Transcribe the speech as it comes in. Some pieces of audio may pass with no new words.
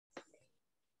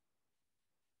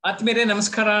ಆತ್ಮೀಯರೇ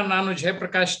ನಮಸ್ಕಾರ. ನಾನು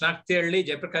ಜಯಪ್ರಕಾಶ್ ನಾಗ್ತಿಹಳ್ಳಿ.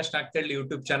 ಜಯಪ್ರಕಾಶ್ ನಾಗ್ತಿಹಳ್ಳಿ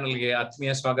ಯೂಟ್ಯೂಬ್ ಚಾನಲ್ಗೆ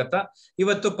ಆತ್ಮೀಯ ಸ್ವಾಗತ.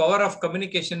 ಇವತ್ತು ಪವರ್ ಆಫ್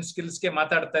ಕಮ್ಯುನಿಕೇಶನ್ ಸ್ಕಿಲ್ಸ್ಗೆ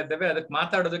ಮಾತಾಡ್ತಾ ಇದ್ದೇವೆ. ಅದಕ್ಕೆ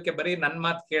ಮಾತಾಡೋದಕ್ಕೆ ಬರೀ ನನ್ನ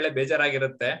ಮಾತು ಕೇಳೇ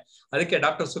ಬೇಜಾರಾಗಿರುತ್ತೆ. ಅದಕ್ಕೆ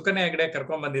ಡಾಕ್ಟರ್ ಸುಕನ್ಯಾ ಹೆಗ್ಡೆ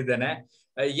ಕರ್ಕೊಂಡ್ ಬಂದಿದ್ದೇನೆ.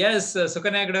 ಎಸ್,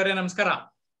 ಸುಕನ್ಯಾ ಹೆಗ್ಡೆ ಅವರೇ ನಮಸ್ಕಾರ.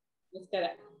 ನಮಸ್ಕಾರ.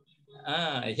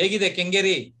 ಹೇಗಿದೆ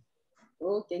ಕೆಂಗೇರಿ?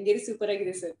 ಕೆಂಗೇರಿ ಸೂಪರ್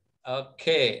ಆಗಿದೆ ಸರ್.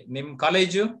 ಓಕೆ, ನಿಮ್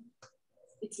college?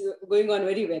 It's going on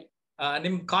very well.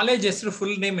 ನಿಮ್ ಕಾಲೇಜ್ ಹೆಸರು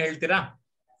ಫುಲ್ ನೇಮ್ ಹೇಳ್ತೀರಾ?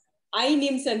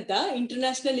 INIMS ಅಂತ,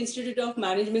 international institute of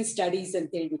management studies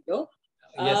ಅಂತ ಹೇಳ್ಬಿಟ್ಟು.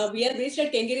 We are based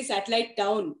at Kengeri satellite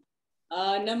town.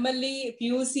 ನಮ್ಮಲ್ಲಿ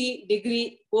PUC, degree,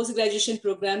 post graduation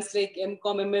programmes like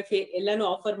MCOM, MFA ಎಲ್ಲಾನು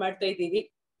offer ಮಾಡ್ತಾ ಇದ್ದೀವಿ.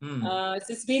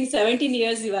 ಇಟ್ಸ್ ಬೀನ್ 17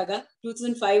 years ಇವಾಗ.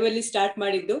 2005 ಅಲ್ಲಿ ಸ್ಟಾರ್ಟ್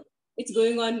ಮಾಡಿದ್ದು. It's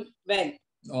going on well.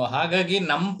 ಹಾಗಾಗಿ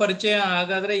ನಮ್ ಪರಿಚಯ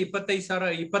ಹಾಗಾದ್ರೆ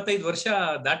 25 ವರ್ಷ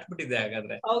ದಾಟ್ಬಿಟ್ಟಿದೆ.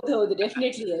 ಹಾಗಾದ್ರೆ ಹೌದು,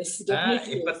 ಡೆಫಿನೆಟ್ಲಿ ಎಸ್,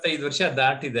 ಡೆಫಿನೆಟ್ಲಿ 25 ವರ್ಷ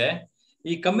ದಾಟಿದೆ.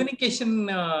 ಈ ಕಮ್ಯುನಿಕೇಶನ್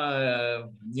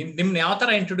ನಿಮ್ನ ಯಾವ ತರ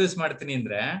ಇಂಟ್ರೊಡ್ಯೂಸ್ ಮಾಡ್ತೀನಿ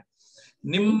ಅಂದ್ರೆ,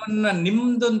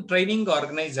 ನಿಮ್ದೊಂದು ಟ್ರೈನಿಂಗ್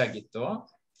ಆರ್ಗನೈಸ್ ಆಗಿತ್ತು.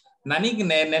 ನನಗ್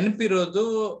ನೆನಪಿರೋದು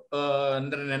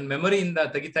ಅಂದ್ರೆ ನನ್ನ ಮೆಮೊರಿಯಿಂದ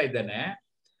ತೆಗಿತಾ ಇದ್ದೇನೆ.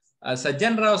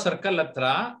 ಸಜ್ಜನ್ ರಾವ್ ಸರ್ಕಲ್ ಹತ್ರ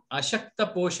ಅಶಕ್ತ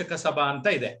ಪೋಷಕ ಸಭಾ ಅಂತ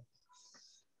ಇದೆ.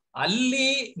 ಅಲ್ಲಿ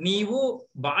ನೀವು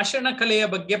ಭಾಷಣ ಕಲೆಯ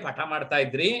ಬಗ್ಗೆ ಪಾಠ ಮಾಡ್ತಾ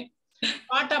ಇದ್ರಿ.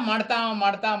 ಪಾಠ ಮಾಡ್ತಾ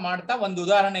ಮಾಡ್ತಾ ಮಾಡ್ತಾ ಒಂದು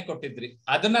ಉದಾಹರಣೆ ಕೊಟ್ಟಿದ್ರಿ.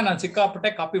 ಅದನ್ನ ನಾನು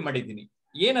ಸಿಕ್ಕಾಪಟ್ಟೆ ಕಾಪಿ ಮಾಡಿದ್ದೀನಿ.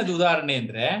 ಏನದು ಉದಾಹರಣೆ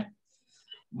ಅಂದ್ರೆ,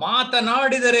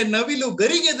 ಮಾತನಾಡಿದರೆ ನವಿಲು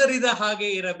ಗರಿಗೆ ದರಿದ ಹಾಗೆ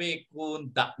ಇರಬೇಕು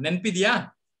ಅಂತ. ನೆನ್ಪಿದ್ಯಾ?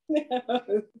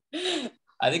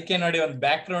 ಅದಕ್ಕೆ ನೋಡಿ, ಒಂದು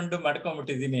ಬ್ಯಾಕ್ ಗ್ರೌಂಡ್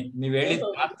ಮಾಡ್ಕೊಂಡ್ಬಿಟ್ಟಿದೀನಿ. ನೀವ್ ಹೇಳಿದ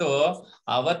ಮಾತು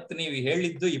ಅವತ್ ನೀವ್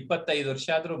ಹೇಳಿದ್ದು 25 ವರ್ಷ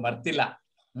ಆದ್ರೂ ಮರ್ತಿಲ್ಲ.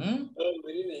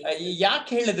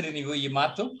 ಯಾಕೆ ಹೇಳಿದ್ರಿ ನೀವು ಈ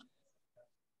ಮಾತು?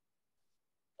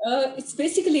 ಇಟ್ಸ್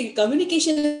ಬೇಸಿಕಲಿ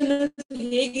ಕಮ್ಯುನಿಕೇಶನ್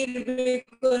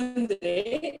ಹೇಗಿರ್ಬೇಕು ಅಂದ್ರೆ,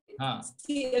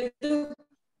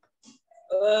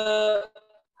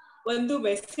 ಒಂದು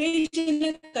ಮೆಸೇಜ್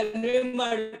ಕನ್ವೆ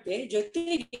ಮಾಡುತ್ತೆ,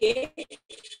 ಜೊತೆಗೆ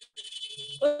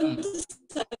ಒಂದು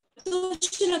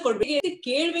ಸಂತೋಷನ ಕೊಡ್ಬೇಕು,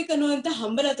 ಕೇಳ್ಬೇಕನ್ನುವಂತ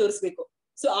ಹಂಬಲ ತೋರಿಸ್ಬೇಕು.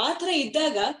 ಸೊ ಆ ತರ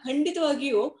ಇದ್ದಾಗ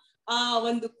ಖಂಡಿತವಾಗಿಯೂ ಆ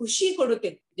ಒಂದು ಖುಷಿ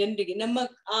ಕೊಡುತ್ತೆ ಜನರಿಗೆ. ನಮ್ಮ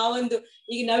ಆ ಒಂದು,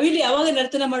 ಈಗ ನವಿಲು ಯಾವಾಗ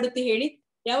ನರ್ತನ ಮಾಡುತ್ತೆ ಹೇಳಿ?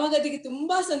 ಯಾವಾಗ ಅದಕ್ಕೆ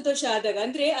ತುಂಬಾ ಸಂತೋಷ ಆದಾಗ.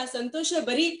 ಅಂದ್ರೆ ಆ ಸಂತೋಷ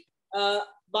ಬರೀ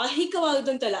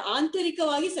ಬಾಹಿಕವಾದಂತಲ್ಲ,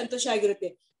 ಆಂತರಿಕವಾಗಿ ಸಂತೋಷ ಆಗಿರುತ್ತೆ.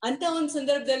 ಅಂತ ಒಂದು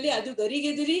ಸಂದರ್ಭದಲ್ಲಿ ಅದು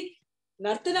ಗರಿಗೆದರಿ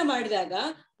ನರ್ತನ ಮಾಡಿದಾಗ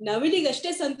ನವಿಲಿಗಷ್ಟೇ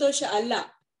ಸಂತೋಷ ಅಲ್ಲ,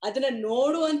 ಅದನ್ನ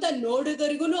ನೋಡುವಂತ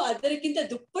ನೋಡುಗರಿಗೂ ಅದಕ್ಕಿಂತ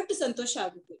ದುಪ್ಪಟ್ಟು ಸಂತೋಷ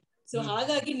ಆಗುತ್ತೆ. ಸೊ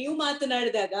ಹಾಗಾಗಿ ನೀವು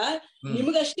ಮಾತನಾಡಿದಾಗ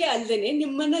ನಿಮ್ಗಷ್ಟೇ ಅಲ್ದೇನೆ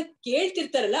ನಿಮ್ಮನ್ನ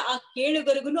ಕೇಳ್ತಿರ್ತಾರಲ್ಲ ಆ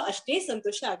ಕೇಳುಗರಿಗೂ ಅಷ್ಟೇ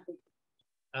ಸಂತೋಷ ಆಗ್ಬೇಕು.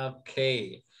 ಓಕೆ,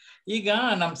 ಈಗ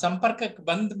ನಮ್ ಸಂಪರ್ಕಕ್ಕೆ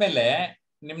ಬಂದ ಮೇಲೆ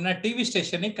ನಿಮ್ನ ಟಿವಿ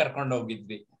ಸ್ಟೇಷನ್ ಕರ್ಕೊಂಡು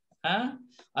ಹೋಗಿದ್ವಿ.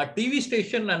 ಆ ಟಿವಿ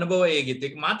ಸ್ಟೇಷನ್ ಅನುಭವ ಹೇಗಿತ್ತು?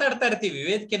 ಈಗ ಮಾತಾಡ್ತಾ ಇರ್ತೀವಿ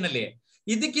ವೇದಿಕೆನಲ್ಲಿ,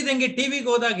 ಇದಕ್ಕಿದಂಗೆ ಟಿವಿಗೆ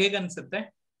ಹೋದಾಗ ಹೇಗ ಅನ್ಸುತ್ತೆ?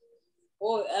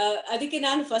 ಅದಕ್ಕೆ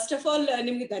ನಾನು ಫಸ್ಟ್ ಆಫ್ ಆಲ್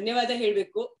ನಿಮ್ಗೆ ಧನ್ಯವಾದ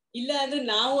ಹೇಳ್ಬೇಕು. ಇಲ್ಲ ಅಂದ್ರೆ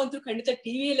ನಾವು ಅಂತೂ ಖಂಡಿತ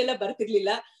ಟಿವಿಯಲ್ಲೆಲ್ಲ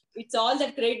ಬರ್ತಿರ್ಲಿಲ್ಲ. It's all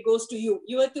that credit goes to you.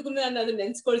 ಇವತ್ತಿಗೂ ನಾನು ಅದನ್ನ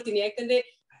ನೆನ್ಸ್ಕೊಳ್ತೀನಿ. ಯಾಕಂದ್ರೆ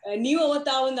ನೀವು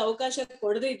ಅವತ್ತು ಆ ಒಂದು ಅವಕಾಶ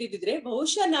ಕೊಡದೇ ಇದ್ದಿದ್ರೆ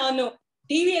ಬಹುಶಃ ನಾನು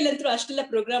ಟಿವಿಯಲ್ಲಂತೂ ಅಷ್ಟೆಲ್ಲ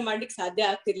ಪ್ರೋಗ್ರಾಮ್ ಮಾಡ್ಲಿಕ್ಕೆ ಸಾಧ್ಯ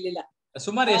ಆಗ್ತಿರ್ಲಿಲ್ಲ.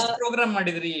 ಸುಮಾರು ಎಷ್ಟು ಪ್ರೋಗ್ರಾಮ್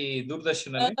ಮಾಡಿದ್ರಿ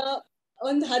ದೂರದರ್ಶನ?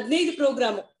 ಒಂದು 15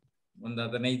 ಪ್ರೋಗ್ರಾಮ್. ಒಂದು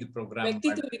 15 ಪ್ರೋಗ್ರಾಮ್.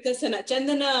 ವ್ಯಕ್ತಿತ್ವ ವಿಕಸನ,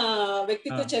 ಚಂದನ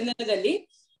ವ್ಯಕ್ತಿತ್ವ ಚಂದನದಲ್ಲಿ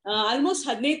ಆಲ್ಮೋಸ್ಟ್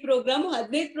 15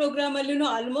 ಪ್ರೋಗ್ರಾಮ್ ಅಲ್ಲೂ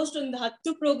ಆಲ್ಮೋಸ್ಟ್ ಒಂದು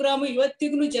 10 ಪ್ರೋಗ್ರಾಮ್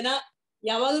ಇವತ್ತಿಗೂ ಜನ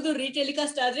ಯಾವಾಗಲೂ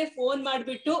ರೀಟೆಲಿಕಾಸ್ಟ್ ಆದ್ರೆ ಫೋನ್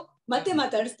ಮಾಡ್ಬಿಟ್ಟು ಮತ್ತೆ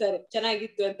ಮಾತಾಡಿಸ್ತಾರೆ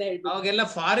ಚೆನ್ನಾಗಿತ್ತು ಅಂತ ಹೇಳ್ಬಿಟ್ಟು. ಅವಾಗೆಲ್ಲ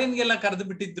ಫಾರಿನ್ಗೆಲ್ಲ ಕರೆದು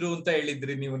ಬಿಟ್ಟಿದ್ರು ಅಂತ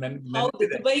ಹೇಳಿದ್ರಿ ನೀವು. ಹೌದು,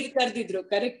 ದುಬೈಗೆ ಕರೆದಿದ್ರು.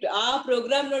 ಕರೆಕ್ಟ್. ಆ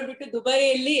ಪ್ರೋಗ್ರಾಮ್ ನೋಡ್ಬಿಟ್ಟು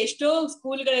ದುಬೈಯಲ್ಲಿ ಎಷ್ಟೋ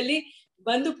ಸ್ಕೂಲ್ಗಳಲ್ಲಿ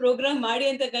ಬಂದು ಪ್ರೋಗ್ರಾಮ್ ಮಾಡಿ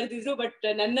ಅಂತ ಕರೆದಿದ್ರು. ಬಟ್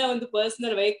ನನ್ನ ಒಂದು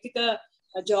ಪರ್ಸನಲ್ ವೈಯಕ್ತಿಕ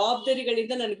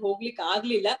ಜವಾಬ್ದಾರಿಗಳಿಂದ ನನಗೆ ಹೋಗ್ಲಿಕ್ಕೆ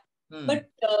ಆಗ್ಲಿಲ್ಲ.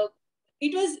 But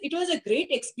it was a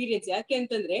great experience. ಯಾಕೆ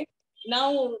ಅಂತಂದ್ರೆ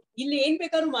ನಾವು ಇಲ್ಲಿ ಏನ್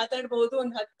ಬೇಕಾದ್ರೂ ಮಾತಾಡ್ಬಹುದು,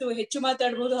 ಒಂದು 10 ಹೆಚ್ಚು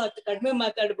ಮಾತಾಡ್ಬಹುದು, 10 ಕಡಿಮೆ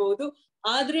ಮಾತಾಡ್ಬಹುದು.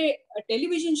 ಆದ್ರೆ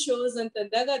ಟೆಲಿವಿಷನ್ ಶೋಸ್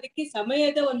ಅಂತಂದಾಗ ಅದಕ್ಕೆ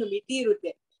ಸಮಯದ ಒಂದು ಮಿತಿ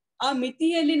ಇರುತ್ತೆ. ಆ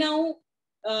ಮಿತಿಯಲ್ಲಿ ನಾವು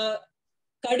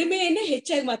ಕಡಿಮೆಯನ್ನೇ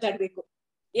ಹೆಚ್ಚಾಗಿ ಮಾತಾಡ್ಬೇಕು.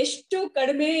 ಎಷ್ಟು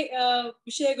ಕಡಿಮೆ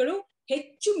ವಿಷಯಗಳು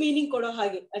ಹೆಚ್ಚು ಮೀನಿಂಗ್ ಕೊಡೋ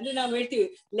ಹಾಗೆ. ಅಂದ್ರೆ ನಾವು ಹೇಳ್ತೀವಿ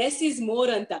ಲೆಸ್ ಇಸ್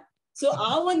ಮೋರ್ ಅಂತ. ಸೊ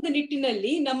ಆ ಒಂದು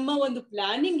ನಿಟ್ಟಿನಲ್ಲಿ ನಮ್ಮ ಒಂದು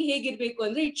ಪ್ಲಾನಿಂಗ್ ಹೇಗಿರ್ಬೇಕು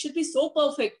ಅಂದ್ರೆ, it should be so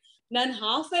perfect. ನಾನು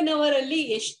ಹಾಫ್ ಅನ್ ಅವರ್ ಅಲ್ಲಿ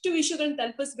ಎಷ್ಟು ವಿಷಯಗಳನ್ನ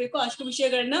ತಲುಪಿಸ್ಬೇಕು ಅಷ್ಟು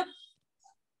ವಿಷಯಗಳನ್ನ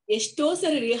ಎಷ್ಟೋ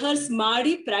ಸರಿ ರಿಹರ್ಸ್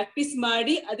ಮಾಡಿ, ಪ್ರಾಕ್ಟೀಸ್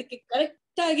ಮಾಡಿ, ಅದಕ್ಕೆ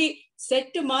ಕರೆಕ್ಟ್ ಆಗಿ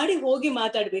ಸೆಟ್ ಮಾಡಿ ಹೋಗಿ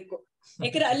ಮಾತಾಡ್ಬೇಕು.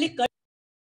 ಯಾಕಂದ್ರೆ ಅಲ್ಲಿ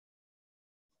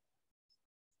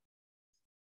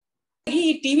ಈ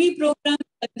ಟಿವಿ ಪ್ರೋಗ್ರಾಮ್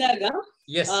ಬಂದಾಗ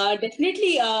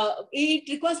definitely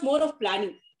it requires more of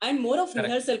planning and more of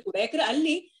rehearsal ಕೂಡ. ಯಾಕಂದ್ರೆ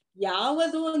ಅಲ್ಲಿ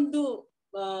ಯಾವುದೋ ಒಂದು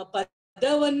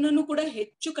ಪದವನ್ನು ಕೂಡ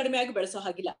ಹೆಚ್ಚು ಕಡಿಮೆ ಆಗಿ ಬಳಸೋ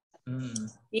ಹಾಗಿಲ್ಲ.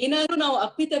 ಏನಾದ್ರೂ ನಾವು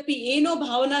ಅಪ್ಪಿತಪ್ಪಿ ಏನೋ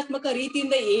ಭಾವನಾತ್ಮಕ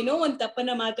ರೀತಿಯಿಂದ ಏನೋ ಒಂದು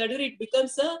ತಪ್ಪನ್ನ ಮಾತಾಡಿದ್ರೆ it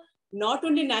becomes not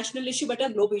only national issue but a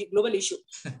global issue.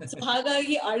 So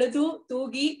ಹಾಗಾಗಿ ಅಳದು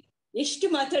ತೂಗಿ ಎಷ್ಟು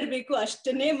ಮಾತಾಡ್ಬೇಕು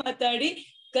ಅಷ್ಟನ್ನೇ ಮಾತಾಡಿ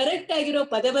ಕರೆಕ್ಟ್ ಆಗಿರೋ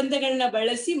ಪದಬಂಧಗಳನ್ನ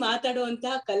ಬಳಸಿ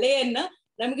ಮಾತಾಡುವಂತಹ ಕಲೆಯನ್ನ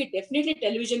ನಮ್ಗೆ ಡೆಫಿನೆಟ್ಲಿ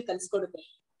ಟೆಲಿವಿಷನ್ ಕಲ್ಸ್ಕೊಡುತ್ತೆ.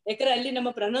 ಯಾಕಂದ್ರೆ ಅಲ್ಲಿ ನಮ್ಮ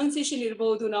ಪ್ರೊನೌನ್ಸಿಯೇಷನ್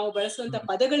ಇರಬಹುದು, ನಾವು ಬಳಸುವಂತ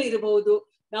ಪದಗಳು ಇರಬಹುದು,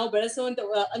 ನಾವು ಬಳಸುವಂತ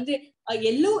ಅಂದ್ರೆ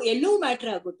ಎಲ್ಲವೂ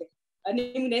ಮ್ಯಾಟರ್ ಆಗುತ್ತೆ.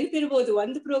 ನಿಮ್ಗೆ ನೆನಪಿರ್ಬೋದು,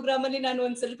 ಒಂದು ಪ್ರೋಗ್ರಾಮ್ ಅಲ್ಲಿ ನಾನು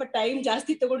ಒಂದ್ ಸ್ವಲ್ಪ ಟೈಮ್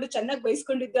ಜಾಸ್ತಿ ತಗೊಂಡು ಚೆನ್ನಾಗಿ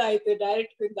ಬಯಸ್ಕೊಂಡಿದ್ದು ಆಯ್ತು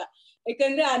ಡೈರೆಕ್ಟರ್ ಇಂದ.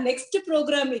 ಯಾಕಂದ್ರೆ ಆ ನೆಕ್ಸ್ಟ್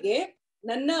ಪ್ರೋಗ್ರಾಮಿಗೆ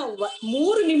ನನ್ನ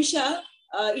 3 ನಿಮಿಷ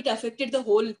it affected the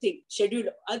whole thing schedule.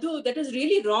 ಅದು ದಟ್ ವಾಸ್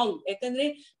ರಿಯಲಿ ರಾಂಗ್. ಯಾಕಂದ್ರೆ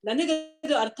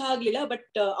ನನಗದು ಅರ್ಥ ಆಗ್ಲಿಲ್ಲ,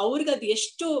 ಬಟ್ ಅವ್ರಿಗೆ ಅದು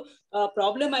ಎಷ್ಟು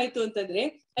ಪ್ರಾಬ್ಲಮ್ ಆಯ್ತು ಅಂತಂದ್ರೆ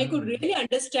I could really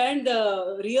understand the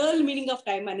real meaning of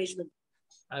time management.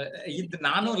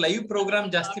 ನಾನು ಲೈವ್ ಪ್ರೋಗ್ರಾಮ್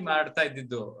ಜಾಸ್ತಿ ಮಾಡ್ತಾ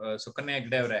ಇದ್ದಿದ್ದು ಸುಕನ್ಯಾ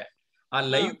ಹೆಗ್ಡೆ ಅವರೇ. ಆ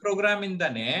ಲೈವ್ ಪ್ರೋಗ್ರಾಮ್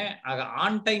ಇಂದಾನೆ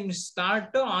on time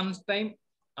start, on time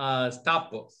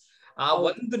stop. ಆ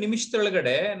 1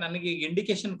 ನಿಮಿಷದೊಳಗಡೆ ನನಗೆ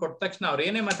ಇಂಡಿಕೇಶನ್ ಕೊಟ್ಟ ತಕ್ಷಣ ಅವ್ರು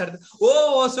ಏನೇ ಮಾತಾಡಿದ್ರು, ಓ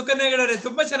ಸುಕನ್ಯಾ ಹೆಗ್ಡೆ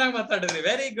ತುಂಬಾ ಚೆನ್ನಾಗಿ ಮಾತಾಡಿದ್ರಿ,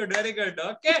 very good very good,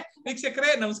 okay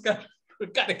ವೀಕ್ಷಕರೇ ನಮಸ್ಕಾರ,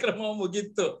 ಕಾರ್ಯಕ್ರಮ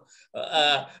ಮುಗೀತು.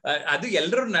 ಅದು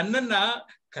ಎಲ್ರು ನನ್ನನ್ನ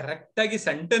ಕರೆಕ್ಟ್ ಆಗಿ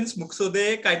ಸೆಂಟೆನ್ಸ್ ಮುಗಿಸೋದೇ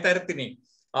ಕಾಯ್ತಾ ಇರ್ತೀನಿ.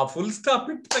 ಆ ಫುಲ್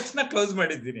ಸ್ಟಾಪ್ ಇಟ್ಟ ತಕ್ಷಣ ಕ್ಲೋಸ್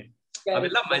ಮಾಡಿದ್ದೀನಿ.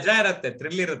 ಅವೆಲ್ಲ ಮಜಾ ಇರತ್ತೆ,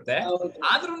 ಥ್ರಿಲ್ ಇರುತ್ತೆ.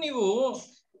 ಆದ್ರೂ ನೀವು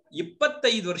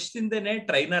 25 ವರ್ಷದಿಂದನೇ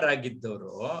ಟ್ರೈನರ್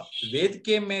ಆಗಿದ್ದವರು,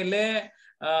 ವೇದಿಕೆ ಮೇಲೆ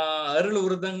ಅರಳು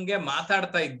ಉರಿದಂಗೆ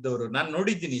ಮಾತಾಡ್ತಾ ಇದ್ದವರು ನಾನು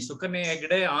ನೋಡಿದ್ದೀನಿ. ಸುಕನ್ಯಾ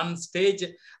ಹೆಗ್ಡೆ ಆನ್ ಸ್ಟೇಜ್,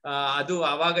 ಅದು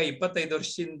ಅವಾಗ 25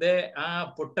 ವರ್ಷದಿಂದ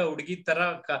ಪುಟ್ಟ ಹುಡುಗಿ ತರ,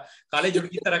 ಕಾಲೇಜ್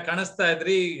ಹುಡುಗಿ ತರ ಕಾಣಿಸ್ತಾ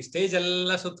ಇದ್ರಿ, ಸ್ಟೇಜ್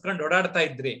ಎಲ್ಲ ಸುತ್ಕೊಂಡು ಓಡಾಡ್ತಾ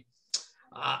ಇದ್ರಿ.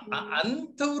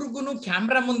 ಅಂಥವ್ರಿಗೂ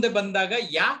ಕ್ಯಾಮ್ರಾ ಮುಂದೆ ಬಂದಾಗ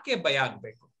ಯಾಕೆ ಭಯ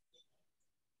ಆಗ್ಬೇಕು?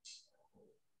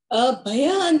 ಭಯ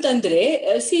ಅಂತಂದ್ರೆ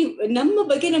ನಮ್ಮ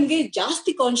ಬಗ್ಗೆ ನಮ್ಗೆ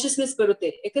ಜಾಸ್ತಿ ಕಾನ್ಶಿಯಸ್ನೆಸ್ ಬರುತ್ತೆ.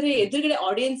 ಯಾಕಂದ್ರೆ ಎದುರುಗಡೆ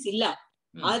ಆಡಿಯನ್ಸ್ ಇಲ್ಲ,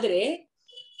 ಆದ್ರೆ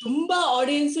ತುಂಬಾ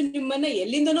ಆಡಿಯನ್ಸ್ ನಿಮ್ಮನ್ನ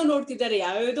ಎಲ್ಲಿಂದನೋ ನೋಡ್ತಿದ್ದಾರೆ,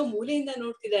 ಯಾವ್ಯಾವ್ದೋ ಮೂಲೆಯಿಂದ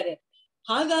ನೋಡ್ತಿದ್ದಾರೆ.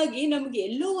 ಹಾಗಾಗಿ ನಮ್ಗೆ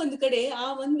ಎಲ್ಲೋ ಒಂದ್ ಕಡೆ ಆ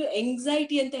ಒಂದು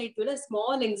ಎಂಗ್ಸೈಟಿ ಅಂತ ಹೇಳ್ತೀವಲ್ಲ,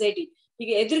 ಸ್ಮಾಲ್ ಎಂಗ್ಸೈಟಿ. ಈಗ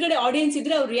ಎದುರುಗಡೆ ಆಡಿಯನ್ಸ್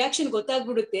ಇದ್ರೆ ಅವ್ರ ರಿಯಾಕ್ಷನ್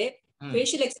ಗೊತ್ತಾಗ್ಬಿಡುತ್ತೆ,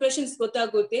 ಫೇಶಿಯಲ್ ಎಕ್ಸ್ಪ್ರೆಷನ್ಸ್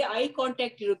ಗೊತ್ತಾಗುತ್ತೆ, ಐ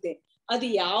ಕಾಂಟ್ಯಾಕ್ಟ್ ಇರುತ್ತೆ. ಅದು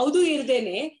ಯಾವ್ದೂ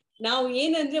ಇರ್ದೇನೆ ನಾವು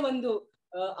ಏನಂದ್ರೆ ಒಂದು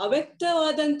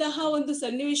ಅವ್ಯಕ್ತವಾದಂತಹ ಒಂದು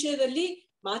ಸನ್ನಿವೇಶದಲ್ಲಿ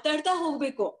ಮಾತಾಡ್ತಾ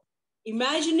ಹೋಗ್ಬೇಕು,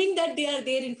 imagining that they are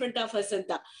there in front of us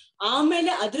ಅಂತ.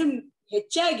 ಆಮೇಲೆ ಅದ್ರ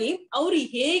ಹೆಚ್ಚಾಗಿ ಅವ್ರು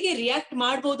ಹೇಗೆ ರಿಯಾಕ್ಟ್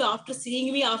ಮಾಡ್ಬೋದು after seeing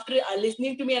me, after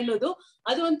listening to me ಅನ್ನೋದು,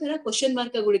 ಅದು ಒಂಥರ ಕ್ವಶನ್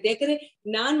ಮಾರ್ಕ್ ಆಗ್ಬಿಡುತ್ತೆ. ಯಾಕಂದ್ರೆ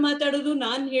ನಾನ್ ಮಾತಾಡೋದು,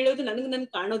 ನಾನ್ ಹೇಳೋದು ನನ್ಗೆ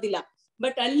ಕಾಣೋದಿಲ್ಲ,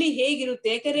 ಬಟ್ ಅಲ್ಲಿ ಹೇಗಿರುತ್ತೆ,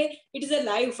 ಯಾಕಂದ್ರೆ it is a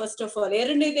live first of all.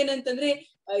 ಎರಡನೇದೇನಂತಂದ್ರೆ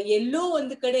ಎಲ್ಲೋ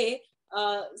ಒಂದ್ ಕಡೆ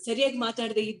ಸರಿಯಾಗಿ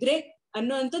ಮಾತಾಡದೆ ಇದ್ರೆ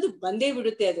ಅನ್ನೋಂಥದ್ದು ಬಂದೇ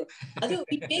ಬಿಡುತ್ತೆ. ಅದು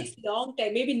it takes long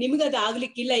time. May be ನಿಮ್ಗೆ ಅದು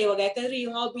ಆಗ್ಲಿಕ್ಕಿಲ್ಲ ಇವಾಗ, ಯಾಕಂದ್ರೆ you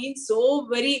have been so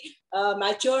very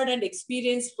matured and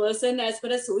experience person as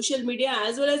for as social media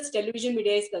as well as television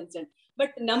media is concern.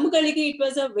 But ನಮ್ಗಳಿಗೆ it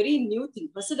was a very new thing,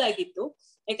 ಹೊಸದಾಗಿತ್ತು.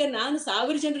 ಯಾಕಂದ್ರೆ ನಾನು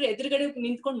 1000 ಜನರು ಎದುರುಗಡೆ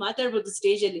ನಿಂತ್ಕೊಂಡು ಮಾತಾಡ್ಬೋದು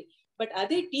ಸ್ಟೇಜ್ ಅಲ್ಲಿ, ಬಟ್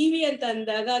ಅದೇ ಟಿವಿ ಅಂತ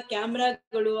ಅಂದಾಗ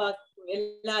ಕ್ಯಾಮ್ರಾಗಳು,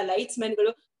 ಎಲ್ಲಾ ಲೈಟ್ಸ್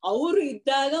ಮ್ಯಾನ್ಗಳು ಅವರು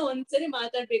ಇದ್ದಾಗ ಒಂದ್ಸರಿ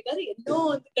ಮಾತಾಡ್ಬೇಕಾದ್ರೆ ಎಲ್ಲೋ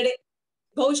ಒಂದ್ ಕಡೆ,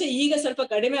 ಬಹುಶಃ ಈಗ ಸ್ವಲ್ಪ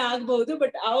ಕಡಿಮೆ ಆಗ್ಬಹುದು,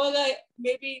 ಬಟ್ ಆವಾಗ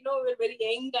may be very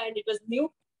Young and it was new,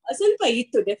 ಸ್ವಲ್ಪ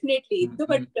ಇತ್ತು, ಡೆಫಿನೆಟ್ಲಿ ಇತ್ತು.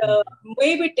 But may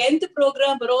be 10th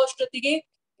program ಬರೋ ಅಷ್ಟೊತ್ತಿಗೆ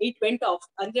ಇಟ್ ವೆಂಟ್ ಆಫ್.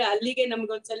 ಅಂದ್ರೆ ಅಲ್ಲಿಗೆ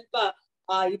ನಮ್ಗೊಂದ್ ಸ್ವಲ್ಪ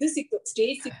ಇದು ಸಿಕ್ತು,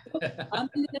 ಸ್ಟೇಜ್ ಸಿಕ್ತು.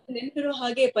 ಆಮೇಲೆ ನಾನು ನೆನಪಿರೋ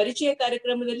ಹಾಗೆ ಪರಿಚಯ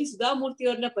ಕಾರ್ಯಕ್ರಮದಲ್ಲಿ ಸುಧಾಮೂರ್ತಿ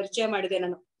ಅವ್ರನ್ನ ಪರಿಚಯ ಮಾಡಿದೆ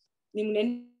ನಾನು, ನಿಮ್ಗೆ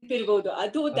ನೆನಪಿರ್ಬೋದು.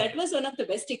 ಅದು that was one of the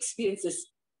best experiences.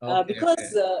 Because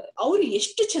ಅವ್ರು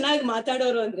ಎಷ್ಟು ಚೆನ್ನಾಗಿ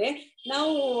ಮಾತಾಡೋರು ಅಂದ್ರೆ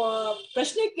ನಾವು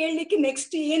ಪ್ರಶ್ನೆ ಕೇಳಲಿಕ್ಕೆ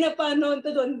ನೆಕ್ಸ್ಟ್ ಏನಪ್ಪಾ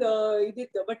ಅನ್ನೋಂಥದ್ದು ಒಂದು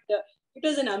ಇದಿತ್ತು. But it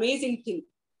was an amazing thing.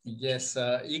 S,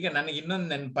 ಈಗ ನನಗೆ ಇನ್ನೊಂದು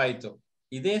ನೆನಪಾಯ್ತು.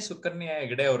 ಇದೇ ಸುಕನ್ಯಾ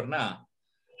ಹೆಗ್ಡೆ ಅವ್ರನ್ನ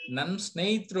ನನ್ನ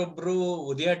ಸ್ನೇಹಿತರೊಬ್ರು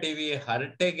ಉದಯ ಟಿವಿ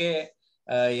ಹರಟೆಗೆ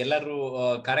ಎಲ್ಲರೂ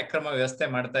ಕಾರ್ಯಕ್ರಮ ವ್ಯವಸ್ಥೆ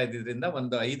ಮಾಡ್ತಾ ಇದ್ದಿದ್ರಿಂದ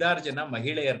ಒಂದು 5-6 ಜನ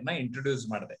ಮಹಿಳೆಯರನ್ನ ಇಂಟ್ರೊಡ್ಯೂಸ್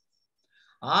ಮಾಡಿದೆ.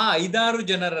 ಆ 5-6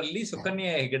 ಜನರಲ್ಲಿ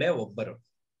ಸುಕನ್ಯಾ ಹೆಗ್ಡೆ ಒಬ್ಬರು.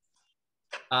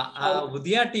 ಆ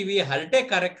ಉದಯ ಟಿವಿ ಹರಟೆ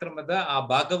ಕಾರ್ಯಕ್ರಮದ ಆ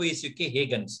ಭಾಗವಹಿಸುವಿಕೆ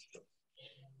ಹೇಗನ್ಸಿತ್ತು?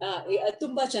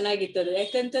 ತುಂಬಾ ಚೆನ್ನಾಗಿತ್ತು ಅದು.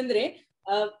 ಯಾಕಂತಂದ್ರೆ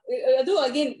ಅದು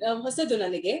ಅಗೇನ್ ಹೊಸದು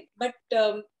ನನಗೆ. ಬಟ್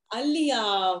ಅಲ್ಲಿ ಆ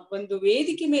ಒಂದು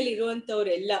ವೇದಿಕೆ ಮೇಲೆ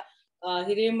ಇರುವಂತವ್ರೆಲ್ಲ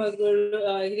ಹಿರೇಮಗಳು,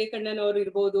 ಹಿರೇಕಣ್ಣನವರು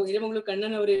ಇರ್ಬೋದು, ಹಿರೇಮಗಳು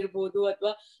ಕಣ್ಣನವರು ಇರ್ಬೋದು,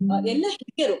 ಅಥವಾ ಎಲ್ಲ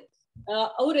ಹಿರಿಯರು,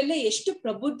 ಅವರೆಲ್ಲ ಎಷ್ಟು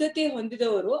ಪ್ರಬುದ್ಧತೆ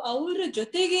ಹೊಂದಿದವರು. ಅವರ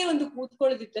ಜೊತೆಗೆ ಒಂದು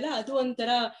ಕೂತ್ಕೊಳ್ಳೋದಿತ್ತಲ್ಲ, ಅದು ಒಂಥರ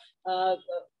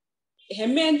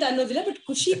ಹೆಮ್ಮೆ ಅಂತ ಅನ್ನೋದಿಲ್ಲ, ಬಟ್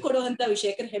ಖುಷಿ ಕೊಡುವಂತ ವಿಷಯ.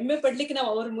 ಯಾಕಂದ್ರೆ ಹೆಮ್ಮೆ ಪಡ್ಲಿಕ್ಕೆ ನಾವು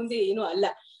ಅವ್ರ ಮುಂದೆ ಏನೂ ಅಲ್ಲ,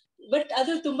 ಬಟ್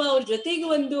ಅದು ತುಂಬಾ ಅವ್ರ ಜೊತೆಗೆ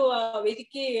ಒಂದು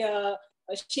ವೇದಿಕೆ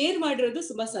ಶೇರ್ ಮಾಡಿರೋದು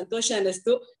ತುಂಬಾ ಸಂತೋಷ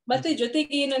ಅನ್ನಿಸ್ತು. ಮತ್ತೆ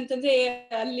ಜೊತೆಗೆ ಏನಂತಂದ್ರೆ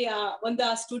ಅಲ್ಲಿ ಒಂದು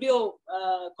ಆ ಸ್ಟುಡಿಯೋ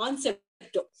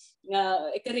ಕಾನ್ಸೆಪ್ಟ್,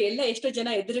 ಯಾಕಂದ್ರೆ ಎಲ್ಲ ಎಷ್ಟೋ ಜನ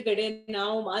ಎದುರುಗಡೆ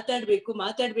ನಾವು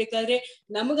ಮಾತಾಡ್ಬೇಕಾದ್ರೆ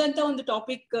ನಮಗಂತ ಒಂದು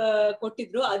ಟಾಪಿಕ್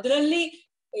ಕೊಟ್ಟಿದ್ರು, ಅದರಲ್ಲಿ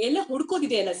ಎಲ್ಲ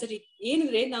ಹುಡ್ಕೋದಿದೆ ಅಲ್ಲ ಸರಿ.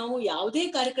 ಏನಂದ್ರೆ ನಾವು ಯಾವುದೇ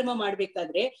ಕಾರ್ಯಕ್ರಮ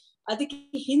ಮಾಡ್ಬೇಕಾದ್ರೆ ಅದಕ್ಕೆ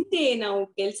ಹಿಂದೆ ನಾವು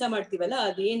ಕೆಲಸ ಮಾಡ್ತೀವಲ್ಲ,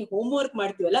 ಅದೇನು ಹೋಮ್ ವರ್ಕ್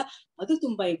ಮಾಡ್ತೀವಲ್ಲ, ಅದು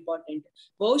ತುಂಬಾ ಇಂಪಾರ್ಟೆಂಟ್.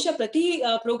 ಬಹುಶಃ ಪ್ರತಿ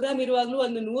ಪ್ರೋಗ್ರಾಮ್ ಇರುವಾಗ್ಲೂ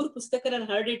ಒಂದು 100 ಪುಸ್ತಕ ನಾನು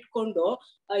ಹರಡಿಟ್ಕೊಂಡು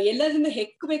ಎಲ್ಲದನ್ನು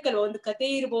ಹೆಕ್ಕಬೇಕಲ್ವ. ಒಂದು ಕತೆ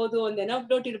ಇರ್ಬೋದು, ಒಂದು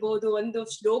ಎನಕ್ಡೋಟ್ ಇರ್ಬೋದು, ಒಂದು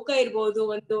ಶ್ಲೋಕ ಇರ್ಬೋದು,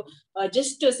 ಒಂದು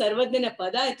ಜಸ್ಟ್ ಸರ್ವಜ್ಞನ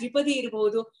ಪದ ತ್ರಿಪದಿ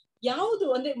ಇರ್ಬೋದು, ಯಾವುದು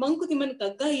ಅಂದ್ರೆ ಮಂಕುತಿಮ್ಮನ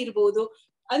ಕಗ್ಗ ಇರ್ಬೋದು.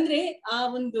 ಅಂದ್ರೆ ಆ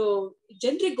ಒಂದು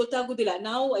ಜನರಿಗೆ ಗೊತ್ತಾಗುದಿಲ್ಲ.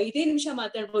 ನಾವು 5 ನಿಮಿಷ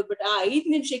ಮಾತಾಡ್ಬೋದು, ಬಟ್ ಆ 5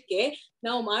 ನಿಮಿಷಕ್ಕೆ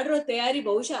ನಾವು ಮಾಡಿರೋ ತಯಾರಿ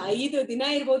ಬಹುಶಃ 5 ದಿನ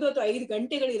ಇರ್ಬೋದು ಅಥವಾ 5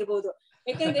 ಗಂಟೆಗಳು ಇರ್ಬೋದು.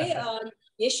 ಯಾಕಂದ್ರೆ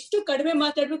ಎಷ್ಟು ಕಡಿಮೆ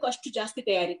ಮಾತಾಡ್ಬೇಕು ಅಷ್ಟು ಜಾಸ್ತಿ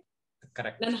ತಯಾರಿ.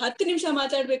 ನಾನು 10 ನಿಮಿಷ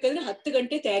ಮಾತಾಡ್ಬೇಕಂದ್ರೆ 10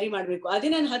 ಗಂಟೆ ತಯಾರಿ ಮಾಡ್ಬೇಕು. ಅದೇ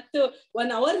ನಾನು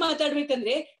 1 ಅವರ್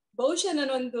ಮಾತಾಡ್ಬೇಕಂದ್ರೆ ಬಹುಶಃ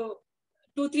ನಾನೊಂದು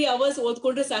 2-3 ಅವರ್ಸ್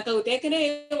ಓದ್ಕೊಂಡ್ರೆ ಸಾಕಾಗುತ್ತೆ. ಯಾಕಂದ್ರೆ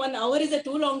 1 hour is a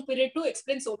two long period to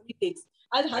explain so many things.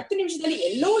 ಆದ್ರೆ 10 ನಿಮಿಷದಲ್ಲಿ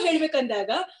ಎಲ್ಲವೂ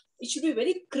ಹೇಳ್ಬೇಕಂದಾಗ it should be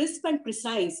very crisp and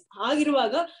precise.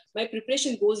 ಹಾಗಿರುವಾಗ my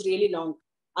preparation goes really long.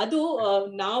 ಅದು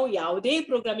ನಾವು ಯಾವುದೇ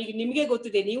ಪ್ರೋಗ್ರಾಮ್, ಈಗ ನಿಮ್ಗೆ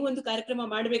ಗೊತ್ತಿದೆ, ನೀವು ಒಂದು ಕಾರ್ಯಕ್ರಮ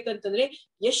ಮಾಡ್ಬೇಕಂತಂದ್ರೆ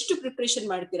ಎಷ್ಟು ಪ್ರಿಪ್ರೇಷನ್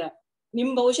ಮಾಡ್ತೀರಾ.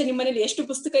 ಬಹುಶಃ ನಿಮ್ಮ ಮನೇಲಿ ಎಷ್ಟು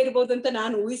ಪುಸ್ತಕ ಇರ್ಬೋದು ಅಂತ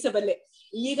ನಾನು ಊಹಿಸಬಲ್ಲೆ.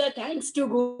 ಈಗ ಥ್ಯಾಂಕ್ಸ್ ಟು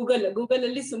ಗೂಗಲ್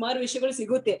ಅಲ್ಲಿ ಸುಮಾರು ವಿಷಯಗಳು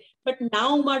ಸಿಗುತ್ತೆ. ಬಟ್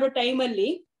ನಾವು ಮಾಡೋ ಟೈಮ್ ಅಲ್ಲಿ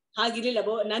ಹಾಗಿರ್ಲಿಲ್ಲ.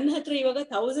 ನನ್ನ ಹತ್ರ ಇವಾಗ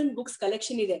 1000 ಬುಕ್ಸ್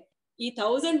ಕಲೆಕ್ಷನ್ ಇದೆ. ಈ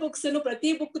 1000 ಬುಕ್ಸ್ ಅನ್ನು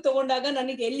ಪ್ರತಿ ಬುಕ್ ತಗೊಂಡಾಗ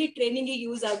ನನಗೆ ಎಲ್ಲಿ ಟ್ರೈನಿಂಗ್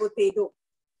ಯೂಸ್ ಆಗುತ್ತೆ ಇದು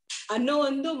ಅನ್ನೋ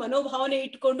ಒಂದು ಮನೋಭಾವನೆ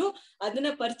ಇಟ್ಕೊಂಡು ಅದನ್ನ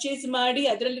ಪರ್ಚೇಸ್ ಮಾಡಿ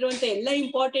ಅದರಲ್ಲಿರುವಂತ ಎಲ್ಲಾ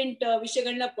ಇಂಪಾರ್ಟೆಂಟ್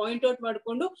ವಿಷಯಗಳನ್ನ ಪಾಯಿಂಟ್ ಔಟ್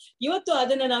ಮಾಡ್ಕೊಂಡು ಇವತ್ತು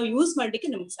ಅದನ್ನ ನಾವು ಯೂಸ್ ಮಾಡ್ಲಿಕ್ಕೆ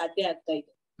ನಮ್ಗೆ ಸಾಧ್ಯ ಆಗ್ತಾ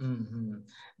ಇದೆ.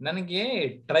 ನನಗೆ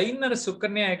ಟ್ರೈನರ್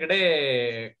ಸುಕನ್ಯಾ ಹೆಗಡೆ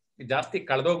ಜಾಸ್ತಿ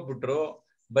ಕಳೆದೋಗ್ಬಿಟ್ರು.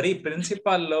 ಬರೀ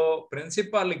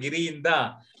ಪ್ರಿನ್ಸಿಪಾಲ್ ಗಿರಿಯಿಂದ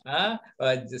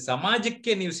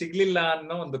ಸಮಾಜಕ್ಕೆ ನೀವು ಸಿಗ್ಲಿಲ್ಲ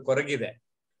ಅನ್ನೋ ಒಂದು ಕೊರಗಿದೆ.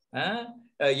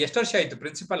 ಎಷ್ಟು ವರ್ಷ ಆಯ್ತು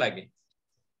ಪ್ರಿನ್ಸಿಪಾಲ್ ಆಗಿ?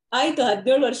 ಆಯ್ತು,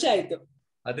 17 ವರ್ಷ ಆಯ್ತು.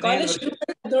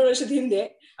 17 ವರ್ಷದ ಹಿಂದೆ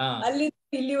ಅಲ್ಲಿ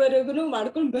ಇಲ್ಲಿವರೆಗೂ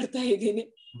ಮಾಡ್ಕೊಂಡು ಬರ್ತಾ ಇದ್ದೀನಿ.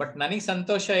 ಬಟ್ ನನಗ್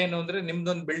ಸಂತೋಷ ಏನು ಅಂದ್ರೆ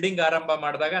ನಿಮ್ದೊಂದು ಬಿಲ್ಡಿಂಗ್ ಆರಂಭ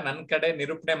ಮಾಡಿದಾಗ ನನ್ ಕಡೆ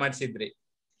ನಿರೂಪಣೆ ಮಾಡಿಸಿದ್ರಿ.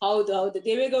 ಹೌದು,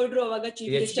 ದೇವೇಗೌಡರು ಅವಾಗ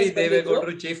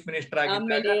ದೇವೇಗೌಡರು ಚೀಫ್ ಮಿನಿಸ್ಟರ್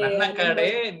ಆಗಿದ್ದಾಗ ನನ್ನ ಕಡೆ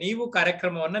ನೀವು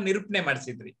ಕಾರ್ಯಕ್ರಮವನ್ನ ನಿರೂಪಣೆ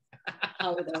ಮಾಡಿಸಿದ್ರಿ.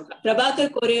 ಹೌದೌದು,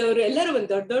 ಪ್ರಭಾಕರ್ ಕೋರೆ ಅವರು ಎಲ್ಲರೂ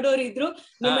ದೊಡ್ಡವರು ಇದ್ರು.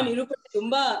 ನಿಮ್ಮ ನಿರೂಪಣೆ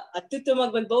ತುಂಬಾ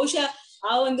ಅತ್ಯುತ್ತಮವಾಗಿ ಬಂತು. ಬಹುಶಃ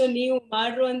ಆ ಒಂದು ನೀವು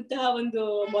ಮಾಡಿರುವಂತಹ ಒಂದು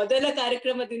ಮೊದಲ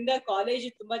ಕಾರ್ಯಕ್ರಮದಿಂದ ಕಾಲೇಜ್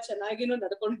ತುಂಬಾ ಚೆನ್ನಾಗಿನೂ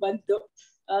ನಡ್ಕೊಂಡು ಬಂತು.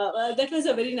 That was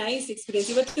a very nice experience.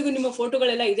 ಇವತ್ತಿಗೂ ನಿಮ್ಮ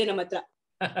ಫೋಟೋಗಳೆಲ್ಲ ಇದೆ ನಮ್ಮ ಹತ್ರ.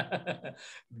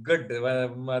 ಗುಡ್,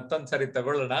 ಮತ್ತೊಂದ್ಸರಿ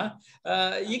ತಗೊಳ್ಳೋಣ.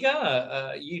 ಈಗ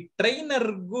ಈ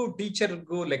ಟ್ರೈನರ್ಗೂ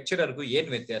ಟೀಚರ್ಗೂ ಲೆಕ್ಚರರ್ಗೂ ಏನ್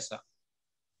ವ್ಯತ್ಯಾಸ?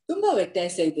 ತುಂಬಾ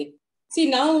ವ್ಯತ್ಯಾಸ ಇದೆ.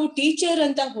 ನಾವು ಟೀಚರ್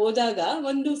ಅಂತ ಹೋದಾಗ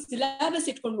ಒಂದು ಸಿಲೆಬಸ್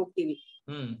ಇಟ್ಕೊಂಡು ಹೋಗ್ತೀವಿ.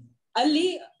 ಅಲ್ಲಿ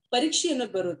ಪರೀಕ್ಷೆ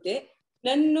ಅನ್ನೋದು ಬರುತ್ತೆ.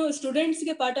 ನನ್ನ ಸ್ಟೂಡೆಂಟ್ಸ್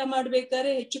ಗೆ ಪಾಠ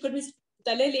ಮಾಡ್ಬೇಕಾದ್ರೆ ಹೆಚ್ಚು ಕಡಿಮೆ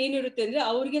ತಲೆಯಲ್ಲಿ ಏನಿರುತ್ತೆ ಅಂದ್ರೆ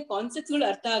ಅವ್ರಿಗೆ ಕಾನ್ಸೆಪ್ಟ್ಸ್ ಗಳು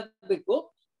ಅರ್ಥ ಆಗ್ಬೇಕು.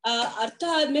 ಅರ್ಥ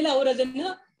ಆದ್ಮೇಲೆ ಅವ್ರು ಅದನ್ನ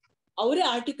ಅವರೇ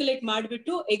ಆರ್ಟಿಕ್ಯುಲೇಟ್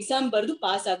ಮಾಡ್ಬಿಟ್ಟು ಎಕ್ಸಾಮ್ ಬರೆದು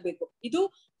ಪಾಸ್ ಆಗ್ಬೇಕು. ಇದು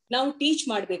ನಾವು ಟೀಚ್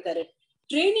ಮಾಡ್ಬೇಕಾದ್ರೆ.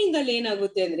 ಟ್ರೈನಿಂಗ್ ಅಲ್ಲಿ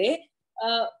ಏನಾಗುತ್ತೆ ಅಂದ್ರೆ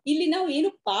ಇಲ್ಲಿ ನಾವು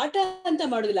ಏನು ಪಾಠ ಅಂತ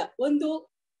ಮಾಡುದಿಲ್ಲ. ಒಂದು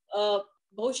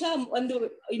ಬಹುಶಃ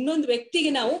ಇನ್ನೊಂದು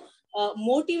ವ್ಯಕ್ತಿಗೆ ನಾವು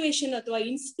ಮೋಟಿವೇಶನ್ ಅಥವಾ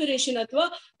ಇನ್ಸ್ಪಿರೇಷನ್ ಅಥವಾ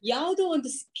ಯಾವುದೋ ಒಂದು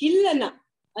ಸ್ಕಿಲ್ ಅನ್ನ,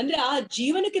 ಅಂದ್ರೆ ಆ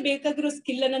ಜೀವನಕ್ಕೆ ಬೇಕಾಗಿರೋ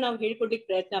ಸ್ಕಿಲ್ ಅನ್ನ ನಾವು ಹೇಳ್ಕೊಡ್ಲಿಕ್ಕೆ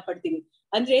ಪ್ರಯತ್ನ ಪಡ್ತೀವಿ.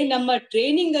 ಅಂದ್ರೆ ನಮ್ಮ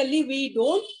ಟ್ರೈನಿಂಗ್ ಅಲ್ಲಿ we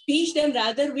don't teach them,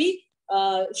 rather V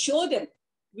show them,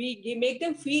 we make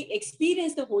them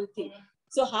experience the whole thing.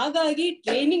 So ಹಾಗಾಗಿ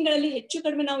ಟ್ರೈನಿಂಗ್ ಗಳಲ್ಲಿ ಹೆಚ್ಚು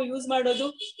ಕಡಿಮೆ ನಾವು ಯೂಸ್ ಮಾಡೋದು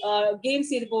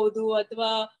ಗೇಮ್ಸ್ ಇರ್ಬೋದು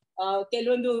ಅಥವಾ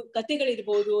ಕೆಲವೊಂದು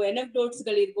ಕಥೆಗಳಿರ್ಬೋದು, ಎನಕ್ಡೋಟ್ಸ್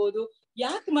ಗಳಿರ್ಬೋದು.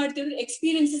 ಯಾಕೆ ಮಾಡ್ತೀವಿ ಅಂದ್ರೆ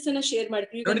ಎಕ್ಸ್ಪೀರಿಯನ್ಸಸ್ ಅನ್ನ ಶೇರ್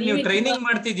ಮಾಡ್ತೀವಿ. ನೀವು ಟ್ರೈನಿಂಗ್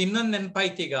ಮಾಡ್ತಿದ್ ಇನ್ನೊಂದು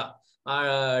ನೆನಪಾಯ್ತು. ಈಗ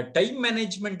ಟೈಮ್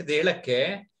ಮ್ಯಾನೇಜ್ಮೆಂಟ್ ಹೇಳಕ್ಕೆ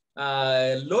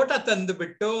ಲೋಟ ತಂದು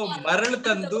ಬಿಟ್ಟು ಮರಳು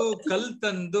ತಂದು ಕಲ್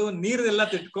ತಂದು ನೀರೆಲ್ಲ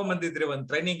ತಿಟ್ಕೊಂಡ್ ಬಂದಿದ್ರಿ ಒಂದ್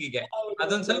ಟ್ರೈನಿಂಗಿಗೆ.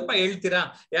 ಅದೊಂದ್ ಸ್ವಲ್ಪ ಹೇಳ್ತೀರಾ?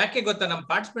 ಯಾಕೆ ಗೊತ್ತಾ, ನಮ್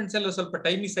ಪಾರ್ಟಿಸಿಪೆಂಟ್ಸ್ ಎಲ್ಲ ಸ್ವಲ್ಪ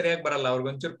ಟೈಮಿಗೆ ಸರಿಯಾಗಿ ಬರಲ್ಲ.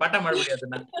 ಅವ್ರಿಗೊಂಚೂರು ಪಾಠ ಮಾಡ್ಬಿಡಿ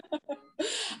ಅದನ್ನ.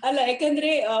 ಅಲ್ಲ,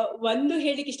 ಯಾಕಂದ್ರೆ ಒಂದು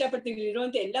ಹೇಳಿಕ್ ಇಷ್ಟಪಡ್ತೀವಿ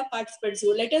ಇರುವಂತ ಎಲ್ಲಾ participants,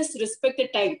 let us respect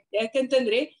time.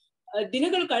 ಯಾಕಂತಂದ್ರೆ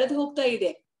ದಿನಗಳು ಕಳೆದು ಹೋಗ್ತಾ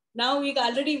ಇದೆ. ನಾವು ಈಗ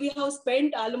already we have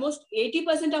spend almost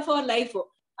 80% of our life.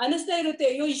 ಅನಿಸ್ತಾ ಇರುತ್ತೆ,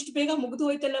 ಅಯ್ಯೋ ಇಷ್ಟು ಬೇಗ ಮುಗ್ದು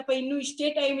ಹೋಯ್ತಲ್ಲಪ್ಪ, ಇನ್ನು ಇಷ್ಟೇ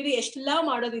ಟೈಮ್ ಇದೆ, ಎಷ್ಟೆಲ್ಲಾ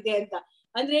ಮಾಡೋದಿದೆ ಅಂತ.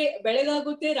 ಅಂದ್ರೆ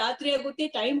ಬೆಳಗಾಗುತ್ತೆ, ರಾತ್ರಿ ಆಗುತ್ತೆ,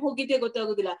 ಟೈಮ್ ಹೋಗಿದ್ದೆ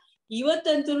ಗೊತ್ತಾಗುದಿಲ್ಲ.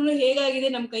 ಇವತ್ತಂತೂ ಹೇಗಾಗಿದೆ,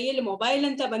 ನಮ್ ಕೈಯಲ್ಲಿ ಮೊಬೈಲ್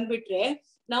ಅಂತ ಬಂದ್ಬಿಟ್ರೆ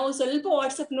ನಾವು ಸ್ವಲ್ಪ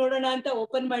ವಾಟ್ಸಪ್ ನೋಡೋಣ ಅಂತ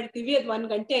ಓಪನ್ ಮಾಡ್ತೀವಿ, ಅದು 1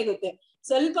 ಗಂಟೆ ಆಗುತ್ತೆ.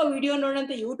 ಸ್ವಲ್ಪ ವಿಡಿಯೋ ನೋಡೋಣ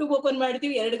ಅಂತ ಯೂಟ್ಯೂಬ್ ಓಪನ್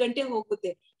ಮಾಡ್ತೀವಿ, 2 ಗಂಟೆ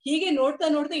ಹೋಗುತ್ತೆ. ಹೀಗೆ ನೋಡ್ತಾ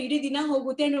ನೋಡ್ತಾ ಇಡೀ ದಿನ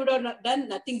ಹೋಗುತ್ತೆ. Done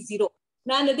nothing, zero.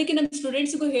 ನಾನ್ ಅದಕ್ಕೆ ನಮ್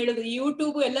ಸ್ಟೂಡೆಂಟ್ಸ್ಗೂ ಹೇಳುದು,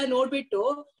 ಯೂಟ್ಯೂಬ್ ಎಲ್ಲ ನೋಡ್ಬಿಟ್ಟು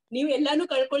ನೀವು ಎಲ್ಲಾನು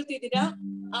ಕಳ್ಕೊಳ್ತಿದ್ದೀರಾ,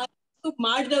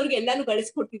 ಮಾಡಿದವ್ರಿಗೆ ಎಲ್ಲಾನು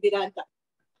ಗಳಿಸ್ಕೊಡ್ತಿದ್ದೀರಾ ಅಂತ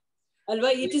ಅಲ್ವಾ?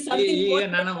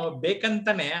 ನಾನು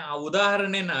ಬೇಕಂತಾನೆ ಆ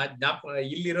ಉದಾಹರಣೆನ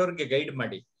ಇಲ್ಲಿರೋರ್ಗೆ ಗೈಡ್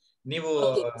ಮಾಡಿ ನೀವು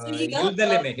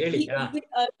ಹೇಳಿ.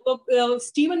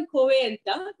 ಸ್ಟೀವನ್ ಕೋವೆ ಅಂತ,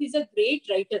 ಈಸ್ ಅ ಗ್ರೇಟ್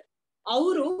ರೈಟರ್.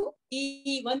 ಅವರು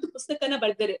ಈ ಒಂದು ಪುಸ್ತಕನ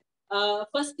ಬರೆದಿದ್ದಾರೆ,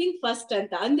 ಫಸ್ಟ್ ಥಿಂಗ್ ಫಸ್ಟ್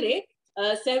ಅಂತ. ಅಂದ್ರೆ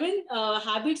 7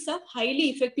 habits of highly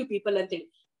effective people ಅಂತೇಳಿ.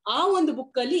 ಆ ಒಂದು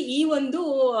ಬುಕ್ ಅಲ್ಲಿ ಈ ಒಂದು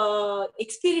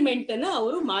ಎಕ್ಸ್ಪೆರಿಮೆಂಟ್ ಅನ್ನ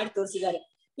ಅವರು ಮಾಡಿ ತೋರಿಸಿದ್ದಾರೆ.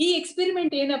 ಈ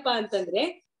ಎಕ್ಸ್ಪೆರಿಮೆಂಟ್ ಏನಪ್ಪಾ ಅಂತಂದ್ರೆ,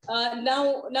 ನಾವು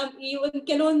ಈ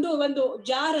ಕೆಲವೊಂದು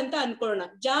ಜಾರ್ ಅಂತ ಅನ್ಕೊಳ್ಳೋಣ.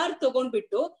 ಜಾರ್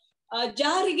ತಗೊಂಡ್ಬಿಟ್ಟು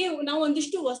ಜಾರಿಗೆ ನಾವು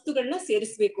ಒಂದಿಷ್ಟು ವಸ್ತುಗಳನ್ನ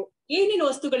ಸೇರಿಸ್ಬೇಕು. ಏನೇನು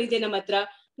ವಸ್ತುಗಳಿದೆ ನಮ್ಮ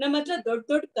ಹತ್ರ ದೊಡ್ಡ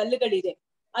ದೊಡ್ಡ ಕಲ್ಲುಗಳಿದೆ.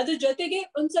 ಅದ್ರ ಜೊತೆಗೆ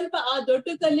ಒಂದ್ ಸ್ವಲ್ಪ ಆ ದೊಡ್ಡ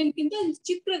ಕಲ್ಲಿನಕ್ಕಿಂತ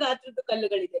ಚಿಕ್ಕ ಗಾತ್ರದ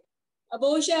ಕಲ್ಲುಗಳಿದೆ.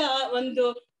 ಬಹುಶಃ ಒಂದು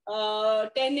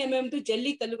 10 mm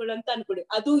ಜಲ್ಲಿ ಕಲ್ಲುಗಳು ಅಂತ ಅನ್ಕೊಳ್ಳಿ,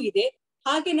 ಅದು ಇದೆ.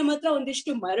 ಹಾಗೆ ನಮ್ಮ ಹತ್ರ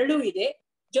ಒಂದಿಷ್ಟು ಮರಳು ಇದೆ,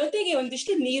 ಜೊತೆಗೆ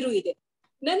ಒಂದಿಷ್ಟು ನೀರು ಇದೆ.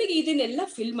 ನನಗೆ ಇದನ್ನೆಲ್ಲ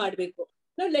ಫಿಲ್ ಮಾಡ್ಬೇಕು.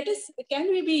 ನಾವು can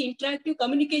we B interactive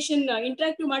communication,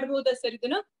 interactive ಮಾಡಬಹುದಾ ಸರ್?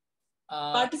 ಇದನ್ನ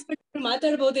ಪಾರ್ಟಿಸಿಪೇಟ್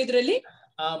ಮಾತಾಡಬಹುದು ಇದ್ರಲ್ಲಿ?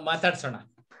 ಮಾತಾಡ್ಸೋಣ.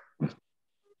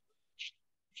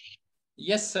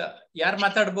 ಎಸ್, ಯಾರು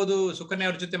ಮಾತಾಡ್ಬೋದು? ಸುಕನ್ಯಾ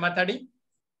ಅವ್ರ ಜೊತೆ ಮಾತಾಡಿ.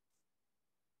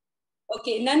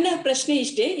 ಓಕೆ, ನನ್ನ ಪ್ರಶ್ನೆ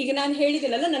ಇಷ್ಟೇ. ಈಗ ನಾನು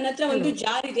ಹೇಳಿದೆನಲ್ಲ, ನನ್ನ ಹತ್ರ ಒಂದು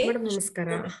ಜಾರ್ ಇದೆ,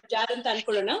 ಜಾರ್ ಅಂತ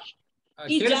ಅನ್ಕೊಳ್ಳೋಣ.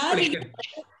 ಈ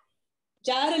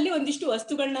ಜಾರಲ್ಲಿ ಒಂದಿಷ್ಟು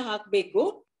ವಸ್ತುಗಳನ್ನ ಹಾಕ್ಬೇಕು.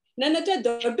 ನನ್ನ ಹತ್ರ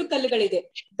ದೊಡ್ಡ ಕಲ್ಲುಗಳಿದೆ,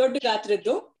 ದೊಡ್ಡ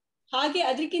ಗಾತ್ರದ್ದು. ಹಾಗೆ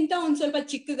ಅದಕ್ಕಿಂತ ಒಂದ್ ಸ್ವಲ್ಪ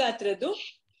ಚಿಕ್ಕ ಗಾತ್ರದ್ದು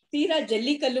ತೀರಾ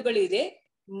ಜಲ್ಲಿ ಕಲ್ಲುಗಳಿದೆ,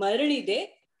 ಮರಳಿದೆ,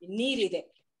 ನೀರಿದೆ.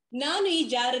 ನಾನು ಈ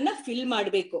ಜಾರನ್ನ ಫಿಲ್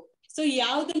ಮಾಡ್ಬೇಕು. ಸೊ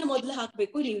ಯಾವ್ದನ್ನ ಮೊದಲು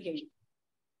ಹಾಕ್ಬೇಕು ನೀವು ಹೇಳಿ.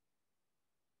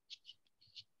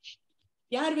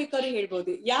 ಯಾರು ಬೇಕಾದ್ರೂ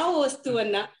ಹೇಳ್ಬೋದು. ಯಾವ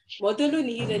ವಸ್ತುವನ್ನ ಮೊದಲು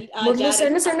ನೀರಲ್ಲಿ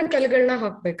ಸಣ್ಣ ಸಣ್ಣ ಕಲ್ಲುಗಳನ್ನ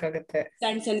ಹಾಕ್ಬೇಕಾಗತ್ತೆ.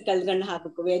 ಸಣ್ಣ ಸಣ್ಣ ಕಲ್ಲುಗಳನ್ನ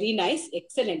ಹಾಕ್ಬೇಕು. Very nice,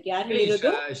 excellent. ಯಾರು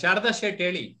ಹೇಳಿರೋದು? ಶಾರದಾ ಶೇಟ್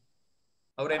ಹೇಳಿ.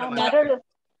 ಅವ್ರ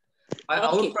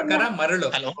ಪ್ರಕಾರ ಮರಳು.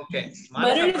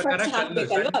 ಮರಳು ಫಸ್ಟ್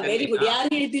ಹಾಕ್ಬೇಕಲ್ವಾ? Very good. ಯಾರು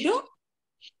ಹೇಳಿದ್ರು?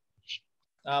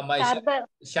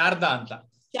 ಶಾರದಾ ಅಂತ.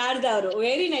 ಶಾರದಾ ಅವರು.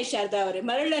 ವೆರಿ ನೈಸ್ ಶಾರದಾ ಅವರೇ.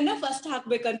 ಮರಳನ್ನ ಫಸ್ಟ್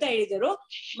ಹಾಕ್ಬೇಕಂತ ಹೇಳಿದರು.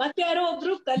 ಮತ್ತೆ ಯಾರೋ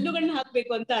ಒಬ್ರು ಕಲ್ಲುಗಳನ್ನ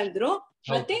ಹಾಕ್ಬೇಕು ಅಂತ ಅಂದ್ರು.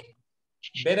 ಮತ್ತೆ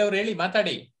ಬೇರೆಯವ್ರು ಹೇಳಿ,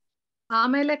 ಮಾತಾಡಿ.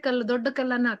 ಆಮೇಲೆ ದೊಡ್ಡ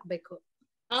ಕಲ್ಲನ್ನ ಹಾಕ್ಬೇಕು.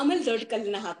 ಆಮೇಲೆ ದೊಡ್ಡ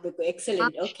ಕಲ್ಲನ್ನ ಹಾಕ್ಬೇಕು.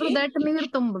 ಎಕ್ಸಲೆಂಟ್. ಓಕೆ, ನೀರ್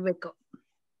ತುಂಬಬೇಕು.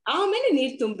 ಆಮೇಲೆ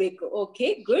ನೀರ್ ತುಂಬಬೇಕು. Okay,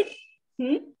 good.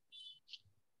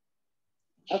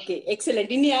 Okay, excellent.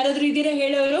 ಇನ್ನು ಯಾರಾದ್ರೂ ಇದ್ದೀರಾ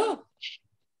ಹೇಳೋರು?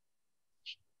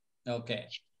 ಓಕೆ,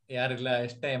 ಯಾರಿಲ್ಲ,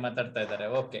 ಎಷ್ಟೇ ಮಾತಾಡ್ತಾ ಇದ್ದಾರೆ.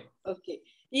 ಓಕೆ,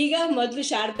 ಈಗ ಮೊದ್ಲು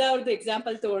ಶಾರದಾ ಅವ್ರದ್ದು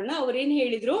ಎಕ್ಸಾಂಪಲ್ ತಗೊಳ್ಳೋಣ. ಅವ್ರೇನ್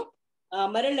ಹೇಳಿದ್ರು?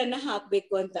 ಮರಳನ್ನ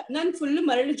ಹಾಕ್ಬೇಕು ಅಂತ. ನಾನು ಫುಲ್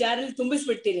ಮರಳು ಜಾರಲ್ಲಿ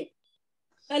ತುಂಬಿಸ್ಬಿಡ್ತೀನಿ.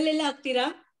 ಅಲ್ಲೆಲ್ಲ ಹಾಕ್ತೀರಾ?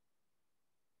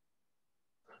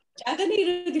 ಜಾಗನೇ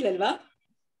ಇರೋದಿಲ್ಲಲ್ವಾ?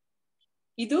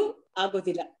 ಇದು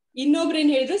ಆಗೋದಿಲ್ಲ. ಇನ್ನೊಬ್ರು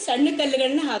ಏನ್ ಹೇಳಿದ್ರು? ಸಣ್ಣ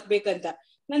ಕಲ್ಲುಗಳನ್ನ ಹಾಕ್ಬೇಕಂತ.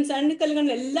 ನಾನ್ ಸಣ್ಣ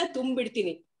ಕಲ್ಲುಗಳನ್ನೆಲ್ಲ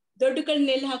ತುಂಬಿಡ್ತೀನಿ. ದೊಡ್ಡ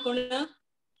ಕಲ್ಲನ್ನೆಲ್ಲ ಹಾಕೋಣ,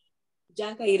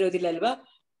 ಜಾಗ ಇರೋದಿಲ್ಲ ಅಲ್ವಾ?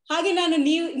 ಹಾಗೆ ನಾನು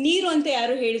ನೀರು ಅಂತ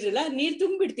ಯಾರು ಹೇಳಿದ್ರಲ್ಲ, ನೀರ್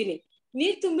ತುಂಬಿಡ್ತೀನಿ.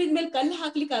 ನೀರ್ ತುಂಬಿದ್ಮೇಲೆ ಕಲ್ಲು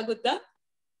ಹಾಕ್ಲಿಕ್ಕೆ ಆಗುತ್ತಾ?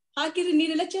 ಹಾಕಿದ್ರೆ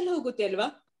ನೀರೆಲ್ಲ ಚೆಲ್ಲ ಹೋಗುತ್ತೆ ಅಲ್ವಾ?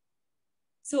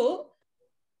 ಸೊ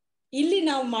ಇಲ್ಲಿ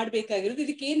ನಾವು ಮಾಡ್ಬೇಕಾಗಿರೋದು,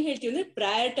 ಇದಕ್ಕೆ ಏನ್ ಹೇಳ್ತೀವಿ ಅಂದ್ರೆ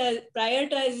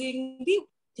ಪ್ರಯಾರಿಟೈಸಿಂಗ್ ದಿ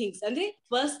ಥಿಂಗ್ಸ್. ಅಂದ್ರೆ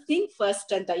ಫಸ್ಟ್ ಥಿಂಗ್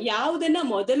ಫಸ್ಟ್ ಅಂತ. ಯಾವ್ದನ್ನ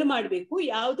ಮೊದಲು ಮಾಡ್ಬೇಕು,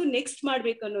 ಯಾವ್ದು ನೆಕ್ಸ್ಟ್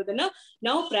ಮಾಡ್ಬೇಕು ಅನ್ನೋದನ್ನ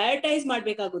ನಾವು ಪ್ರಯಾರಿಟೈಸ್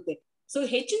ಮಾಡ್ಬೇಕಾಗುತ್ತೆ. ಸೊ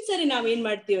ಹೆಚ್ಚಿನ ಸರಿ ನಾವ್ ಏನ್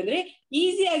ಮಾಡ್ತೀವಿ ಅಂದ್ರೆ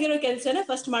ಈಸಿ ಆಗಿರೋ ಕೆಲ್ಸನ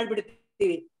ಫಸ್ಟ್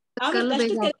ಮಾಡ್ಬಿಡ್ತೀವಿ.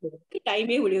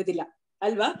 ಟೈಮೇ ಉಳಿಯೋದಿಲ್ಲ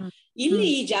ಅಲ್ವಾ? ಇಲ್ಲಿ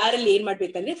ಈ ಜಾರಲ್ಲಿ ಏನ್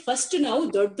ಮಾಡ್ಬೇಕಂದ್ರೆ ಫಸ್ಟ್ ನಾವು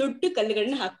ದೊಡ್ಡ ದೊಡ್ಡ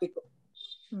ಕಲ್ಲುಗಳನ್ನ ಹಾಕ್ಬೇಕು.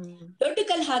 ದೊಡ್ಡ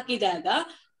ಕಲ್ಲು ಹಾಕಿದಾಗ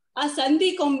ಆ ಸಂಧಿ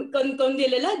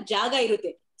ಕೊಂದಿಲೆಲ್ಲ ಜಾಗ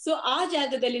ಇರುತ್ತೆ. ಸೊ ಆ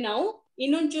ಜಾಗದಲ್ಲಿ ನಾವು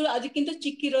ಇನ್ನೊಂಚೂರು ಅದಕ್ಕಿಂತ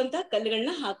ಚಿಕ್ಕಿರುವಂತ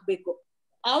ಕಲ್ಲುಗಳನ್ನ ಹಾಕ್ಬೇಕು.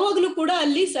 ಆವಾಗ್ಲೂ ಕೂಡ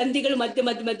ಅಲ್ಲಿ ಸಂಧಿಗಳು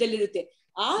ಮಧ್ಯದಲ್ಲಿ ಇರುತ್ತೆ.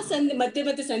 ಆ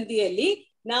ಮಧ್ಯ ಸಂಧಿಯಲ್ಲಿ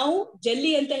ನಾವು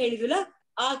ಜಲ್ಲಿ ಅಂತ ಹೇಳಿದ್ವಲ್ಲ,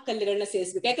 ಆ ಕಲ್ಲುಗಳನ್ನ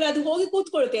ಸೇರಿಸ್ಬೇಕು. ಯಾಕಂದ್ರೆ ಅದು ಹೋಗಿ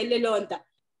ಕೂತ್ಕೊಳ್ಳುತ್ತೆ ಎಲ್ಲೆಲ್ಲೋ ಅಂತ.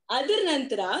 ಅದ್ರ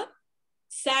ನಂತರ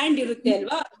ಸ್ಯಾಂಡ್ ಇರುತ್ತೆ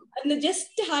ಅಲ್ವಾ, ಅದನ್ನ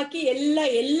ಜಸ್ಟ್ ಹಾಕಿ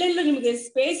ಎಲ್ಲೆಲ್ಲೋ ನಿಮ್ಗೆ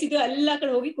ಸ್ಪೇಸ್ ಇದೆ ಎಲ್ಲಾ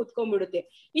ಕಡೆ ಹೋಗಿ ಕುತ್ಕೊಂಡ್ಬಿಡುತ್ತೆ.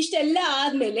 ಇಷ್ಟೆಲ್ಲ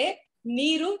ಆದ್ಮೇಲೆ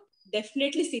ನೀರು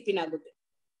ಡೆಫಿನೆಟ್ಲಿ ಸಿಪಿನ್ ಆಗುತ್ತೆ.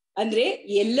 ಅಂದ್ರೆ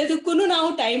ಎಲ್ಲದಕ್ಕೂ ನಾವು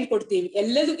ಟೈಮ್ ಕೊಡ್ತೀವಿ,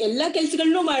 ಎಲ್ಲಾ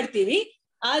ಕೆಲ್ಸಗಳನ್ನೂ ಮಾಡ್ತೀವಿ,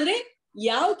 ಆದ್ರೆ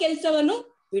ಯಾವ ಕೆಲ್ಸವನ್ನು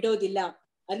ಬಿಡೋದಿಲ್ಲ.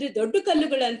 ಅಂದ್ರೆ ದೊಡ್ಡ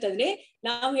ಕಲ್ಲುಗಳು ಅಂತಂದ್ರೆ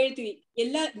ನಾವು ಹೇಳ್ತೀವಿ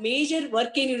ಎಲ್ಲಾ ಮೇಜರ್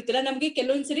ವರ್ಕ್ ಏನಿರುತ್ತಲ್ಲ, ನಮ್ಗೆ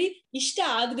ಕೆಲವೊಂದ್ಸರಿ ಇಷ್ಟ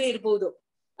ಆಗದೆ ಇರ್ಬೋದು.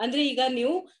 ಅಂದ್ರೆ ಈಗ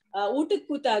ನೀವು ಊಟಕ್ಕೆ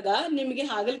ಕೂತಾಗ ನಿಮ್ಗೆ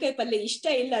ಹಾಗಲಕಾಯಿ ಪಲ್ಯ ಇಷ್ಟ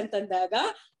ಇಲ್ಲ ಅಂತಂದಾಗ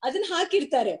ಅದನ್ನ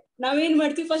ಹಾಕಿರ್ತಾರೆ. ನಾವೇನ್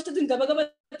ಮಾಡ್ತೀವಿ? ಫಸ್ಟ್ ಅದನ್ನ ಗಬಗಬ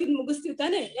ತಿಂದು ಮುಗಿಸ್ತೀವಿ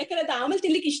ತಾನೆ, ಯಾಕಂದ್ರೆ ಅದು ಆಮೇಲೆ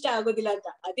ತಿನ್ಲಿಕ್ಕೆ ಇಷ್ಟ ಆಗೋದಿಲ್ಲ ಅಂತ.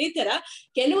 ಅದೇ ತರ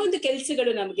ಕೆಲವೊಂದು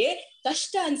ಕೆಲ್ಸಗಳು ನಮ್ಗೆ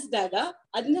ಕಷ್ಟ ಅನ್ಸಿದಾಗ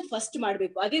ಅದನ್ನ ಫಸ್ಟ್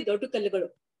ಮಾಡ್ಬೇಕು. ಅದೇ ದೊಡ್ಡ ಕಲ್ಲುಗಳು.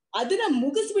 ಅದನ್ನ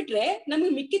ಮುಗಿಸ್ಬಿಟ್ರೆ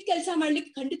ನಮ್ಗೆ ಮಿಕ್ಕಿದ ಕೆಲಸ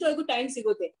ಮಾಡ್ಲಿಕ್ಕೆ ಖಂಡಿತವಾಗೂ ಟೈಮ್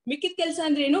ಸಿಗುತ್ತೆ. ಮಿಕ್ಕಿದ ಕೆಲಸ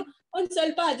ಅಂದ್ರೆ ಏನು? ಒಂದ್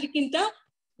ಸ್ವಲ್ಪ ಅದಕ್ಕಿಂತ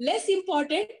ಲೆಸ್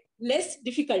ಇಂಪಾರ್ಟೆಂಟ್, ಲೆಸ್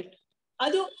ಡಿಫಿಕಲ್ಟ್,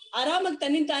 ಅದು ಆರಾಮಾಗಿ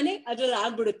ತನ್ನಿಂತಾನೆ ಅದ್ರಲ್ಲಿ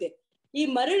ಆಗ್ಬಿಡುತ್ತೆ. ಈ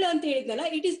ಮರಳು ಅಂತ ಹೇಳಿದ್ನಲ್ಲ,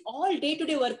 it is all day to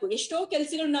day work. ಎಷ್ಟೋ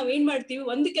ಕೆಲಸಗಳು ನಾವ್ ಏನ್ ಮಾಡ್ತೀವಿ,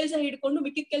 ಒಂದು ಕೆಲಸ ಹಿಡ್ಕೊಂಡು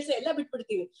ಮಿಕ್ಕಿದ ಕೆಲಸ ಎಲ್ಲ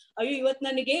ಬಿಟ್ಬಿಡ್ತೀವಿ. ಅಯ್ಯೋ ಇವತ್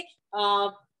ನನಗೆ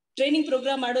ಟ್ರೈನಿಂಗ್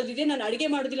ಪ್ರೋಗ್ರಾಮ್ ಮಾಡೋದಿದೆ, ನಾನು ಅಡಿಗೆ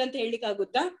ಮಾಡೋದಿಲ್ಲ ಅಂತ ಹೇಳಲಿಕ್ಕೆ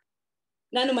ಆಗುತ್ತಾ?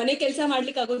 ನಾನು ಮನೆ ಕೆಲಸ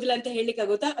ಮಾಡ್ಲಿಕ್ಕೆ ಆಗೋದಿಲ್ಲ ಅಂತ ಹೇಳಲಿಕ್ಕೆ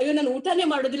ಆಗುತ್ತಾ? ಅಯ್ಯೋ ನಾನು ಊಟನೇ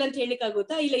ಮಾಡೋದಿಲ್ಲ ಅಂತ ಹೇಳಲಿಕ್ಕೆ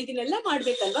ಆಗುತ್ತಾ? ಇಲ್ಲ, ಇದನ್ನೆಲ್ಲ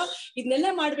ಮಾಡ್ಬೇಕಲ್ವಾ? ಇದನ್ನೆಲ್ಲ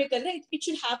ಮಾಡ್ಬೇಕಂದ್ರೆ ಇಟ್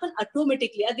ಶುಡ್ ಹ್ಯಾಪನ್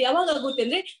ಆಟೋಮೆಟಿಕ್ಲಿ. ಅದು ಯಾವಾಗ ಆಗುತ್ತೆ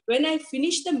ಅಂದ್ರೆ when I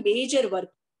finish the major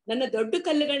work. ನನ್ನ ದೊಡ್ಡ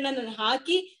ಕಲ್ಲುಗಳನ್ನ ನಾನು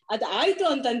ಹಾಕಿ ಅದು ಆಯ್ತು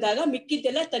ಅಂತಂದಾಗ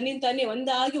ಮಿಕ್ಕಿದ್ದೆಲ್ಲ ತನ್ನಿಂತಾನೆ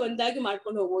ಒಂದಾಗಿ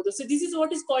ಮಾಡ್ಕೊಂಡು ಹೋಗ್ಬೋದು. So this is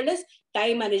what is called as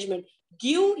time management.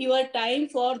 Give your time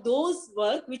for those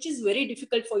work which is very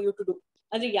difficult for you to do.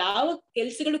 ಅಂದ್ರೆ ಯಾವ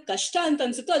ಕೆಲ್ಸಗಳು ಕಷ್ಟ ಅಂತ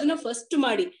ಅನ್ಸುತ್ತೋ ಅದನ್ನ ಫಸ್ಟ್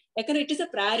ಮಾಡಿ, ಯಾಕಂದ್ರೆ ಇಟ್ ಇಸ್ ಅ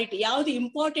ಪ್ರಯಾರಿಟಿ. ಯಾವ್ದು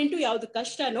ಇಂಪಾರ್ಟೆಂಟು ಯಾವ್ದು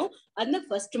ಕಷ್ಟನೋ ಅದನ್ನ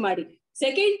ಫಸ್ಟ್ ಮಾಡಿ.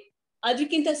 ಸೆಕೆಂಡ್,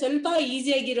 ಅದಕ್ಕಿಂತ ಸ್ವಲ್ಪ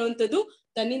ಈಸಿ ಆಗಿರುವಂತದ್ದು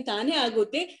ತನ್ನಿಂದ ತಾನೇ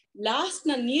ಆಗುತ್ತೆ. ಲಾಸ್ಟ್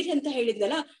ನಾನು ನೀರ್ ಅಂತ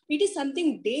ಹೇಳಿದ್ನಲ್ಲ, it is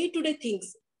something day to day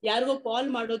things. ಯಾರಿಗೋ ಕಾಲ್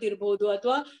ಮಾಡೋದಿರ್ಬೋದು,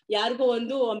 ಅಥವಾ ಯಾರಿಗೋ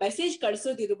ಒಂದು ಮೆಸೇಜ್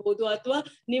ಕಳ್ಸೋದಿರ್ಬೋದು, ಅಥವಾ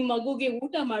ನಿಮ್ ಮಗುಗೆ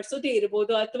ಊಟ ಮಾಡ್ಸೋದೇ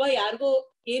ಇರ್ಬೋದು, ಅಥವಾ ಯಾರಿಗೋ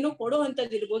ಏನೋ ಕೊಡೋ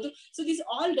ಅಂತದ್ ಇರ್ಬೋದು. So this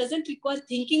all doesn't require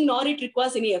thinking ನಾರ್ ಇಟ್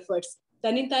ರಿಕ್ವೈರ್ಸ್ ಎನಿ ಎಫರ್ಟ್ಸ್.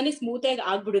 ತನ್ನಿಂದ ತಾನೇ ಸ್ಮೂತ್ ಆಗಿ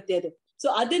ಆಗ್ಬಿಡುತ್ತೆ ಅದು. ಸೊ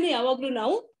ಅದನ್ನ ಯಾವಾಗ್ಲೂ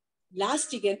ನಾವು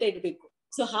ಲಾಸ್ಟಿಗೆ ಅಂತ ಇಡ್ಬೇಕು.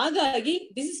 ಸೊ ಹಾಗಾಗಿ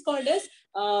this is called as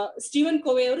Steven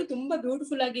Covey ಅವರು ತುಂಬಾ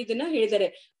ಬ್ಯೂಟಿಫುಲ್ ಆಗಿ ಇದನ್ನ ಹೇಳಿದ್ದಾರೆ.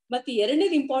 ಮತ್ತೆ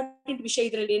ಎರಡನೇದು ಇಂಪಾರ್ಟೆಂಟ್ ವಿಷಯ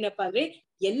ಇದ್ರಲ್ಲಿ ಏನಪ್ಪಾ ಅಂದ್ರೆ,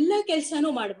 ಎಲ್ಲಾ ಕೆಲ್ಸಾನು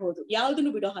ಮಾಡಬಹುದು,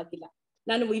 ಯಾವ್ದನ್ನು ಬಿಡೋ ಹಾಗಿಲ್ಲ.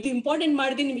 ನಾನು ಇದು ಇಂಪಾರ್ಟೆಂಟ್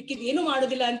ಮಾಡಿದೀನಿ ಮಿಕ್ಕಿದ್ ಏನು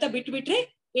ಮಾಡೋದಿಲ್ಲ ಅಂತ ಬಿಟ್ಬಿಟ್ರೆ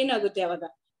ಏನಾಗುತ್ತೆ ಅವಾಗ?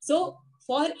 So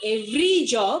for every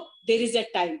job there is a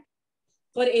time.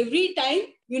 For every time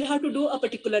you will have to do a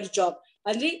particular job.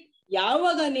 ಅಂದ್ರೆ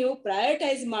ಯಾವಾಗ ನೀವು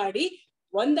ಪ್ರಯಾರಿಟೈಸ್ ಮಾಡಿ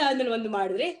ಒಂದಾದ್ಮೇಲೆ ಒಂದು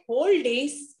ಮಾಡಿದ್ರೆ ಹೋಲ್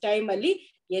ಡೇಸ್ ಟೈಮ್ ಅಲ್ಲಿ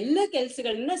ಎಲ್ಲ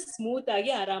ಕೆಲಸಗಳನ್ನ ಸ್ಮೂತ್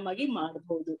ಆಗಿ ಆರಾಮಾಗಿ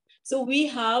ಮಾಡಬಹುದು. So we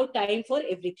have time for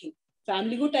everything.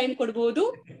 ಫ್ಯಾಮಿಲಿಗೂ time ಕೊಡ್ಬೋದು,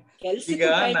 ಈಗ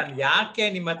ನಾನು ಯಾಕೆ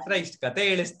ನಿಮ್ಮ ಹತ್ರ ಇಷ್ಟ ಕತೆ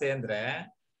ಹೇಳಿಸ್ತೆ ಅಂದ್ರೆ,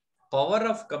 ಪವರ್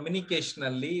ಆಫ್ ಕಮ್ಯುನಿಕೇಶನ್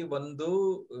ಅಲ್ಲಿ ಒಂದು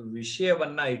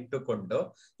ವಿಷಯವನ್ನ ಇಟ್ಟುಕೊಂಡು,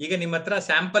 ಈಗ ನಿಮ್ಮ ಹತ್ರ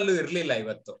ಸ್ಯಾಂಪಲ್ ಇರ್ಲಿಲ್ಲ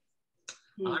ಇವತ್ತು,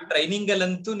 ಆ ಟ್ರೈನಿಂಗ್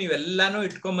ಅಲ್ಲಂತೂ ನೀವೆಲ್ಲಾನು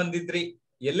ಇಟ್ಕೊಂಡ್ ಬಂದಿದ್ರಿ.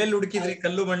 ಎಲ್ಲೆಲ್ಲಿ ಹುಡುಕಿದ್ರಿ?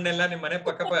 ಕಲ್ಲು ಮಣ್ಣೆಲ್ಲ ನಿಮ್ ಮನೆ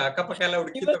ಅಕ್ಕಪಕ್ಕ ಎಲ್ಲ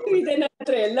ಹುಡುಕಿ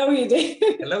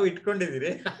ಎಲ್ಲವೂ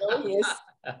ಇಟ್ಕೊಂಡಿದ್ದೀರಿ.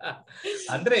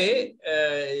 ಅಂದ್ರೆ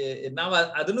ನಾವ್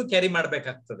ಅದನ್ನು ಕ್ಯಾರಿ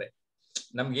ಮಾಡ್ಬೇಕಾಗ್ತದೆ.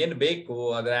 ನಮ್ಗೆ ಏನ್ ಬೇಕು,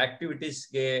 ಅದ್ರ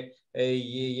ಆಕ್ಟಿವಿಟೀಸ್ಗೆ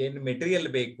ಏನ್ ಮೆಟೀರಿಯಲ್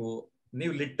ಬೇಕು,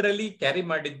 ನೀವು ಲಿಟ್ರಲಿ ಕ್ಯಾರಿ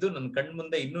ಮಾಡಿದ್ದು ನನ್ನ ಕಣ್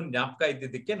ಮುಂದೆ ಇನ್ನೂ ಜ್ಞಾಪಕ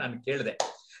ಇದ್ದಿದ್ದಕ್ಕೆ ನಾನು ಕೇಳಿದೆ.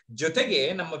 ಜೊತೆಗೆ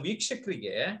ನಮ್ಮ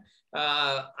ವೀಕ್ಷಕರಿಗೆ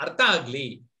ಅರ್ಥ ಆಗ್ಲಿ,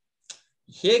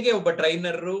 ಹೇಗೆ ಒಬ್ಬ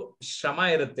ಟ್ರೈನರು ಶ್ರಮ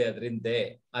ಇರುತ್ತೆ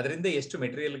ಅದರಿಂದ ಎಷ್ಟು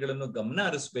ಮೆಟೀರಿಯಲ್ಗಳನ್ನು ಗಮನ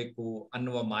ಹರಿಸ್ಬೇಕು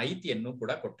ಅನ್ನುವ ಮಾಹಿತಿಯನ್ನು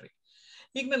ಕೂಡ ಕೊಟ್ರಿ.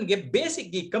 ಈಗ ನನ್ಗೆ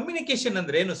ಬೇಸಿಕ್ ಈ ಕಮ್ಯುನಿಕೇಶನ್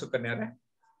ಅಂದ್ರೆ ಏನು ಸುಕನ್ಯಾರೆ?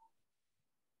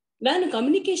 ನಾನು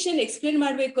ಕಮ್ಯುನಿಕೇಶನ್ ಎಕ್ಸ್ಪ್ಲೇನ್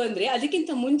ಮಾಡ್ಬೇಕು ಅಂದ್ರೆ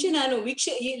ಅದಕ್ಕಿಂತ ಮುಂಚೆ ನಾನು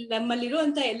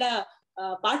ನಮ್ಮಲ್ಲಿರುವಂತ ಎಲ್ಲ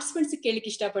ಪಾರ್ಟಿಸಿಪೆಂಟ್ಸ್ ಕೇಳಿಕ್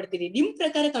ಇಷ್ಟಪಡ್ತೀನಿ. ನಿಮ್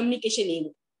ಪ್ರಕಾರ ಕಮ್ಯುನಿಕೇಶನ್ ಏನು?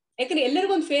 ಯಾಕಂದ್ರೆ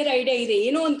ಎಲ್ಲರಿಗೂ ಒಂದು ಫೇರ್ ಐಡಿಯಾ ಇದೆ,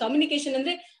 ಏನೋ ಒಂದು ಕಮ್ಯುನಿಕೇಶನ್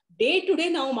ಅಂದ್ರೆ ಡೇ ಟು ಡೇ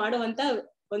ನಾವು ಮಾಡುವಂತ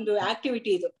ಒಂದು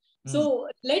ಆಕ್ಟಿವಿಟಿ ಇದು. So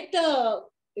let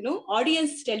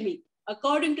audience tell me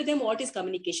according to them what is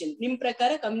communication. ನಿಮ್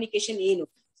ಪ್ರಕಾರ ಕಮ್ಯುನಿಕೇಶನ್ ಏನು?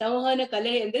 ಸಂವಹನ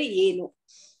ಕಲೆ ಅಂದ್ರೆ ಏನು?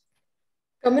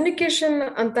 ಕಮ್ಯುನಿಕೇಶನ್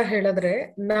ಅಂತ ಹೇಳಿದ್ರೆ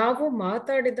ನಾವು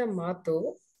ಮಾತಾಡಿದ ಮಾತು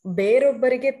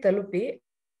ಬೇರೊಬ್ಬರಿಗೆ ತಲುಪಿ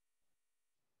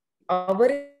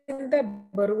ಅವರಿಂದ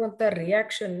ಬರುವಂತ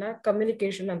ರಿಯಾಕ್ಷನ್ ನ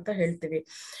ಕಮ್ಯುನಿಕೇಶನ್ ಅಂತ ಹೇಳ್ತೀವಿ.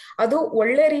 ಅದು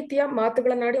ಒಳ್ಳೆ ರೀತಿಯ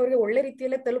ಮಾತುಗಳನ್ನಾಡಿ ಅವರಿಗೆ ಒಳ್ಳೆ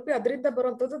ರೀತಿಯಲ್ಲೇ ತಲುಪಿ ಅದರಿಂದ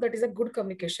ಬರುವಂತದ್ದು that is a good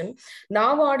communication.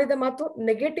 ನಾವು ಆಡಿದ ಮಾತು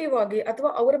ನೆಗೆಟಿವ್ ಆಗಿ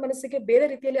ಅಥವಾ ಅವರ ಮನಸ್ಸಿಗೆ ಬೇರೆ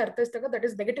ರೀತಿಯಲ್ಲಿ ಅರ್ಥೈಸಿದಾಗ ದಟ್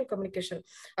ಇಸ್ ನೆಗೆಟಿವ್ ಕಮ್ಯುನಿಕೇಶನ್.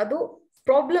 ಅದು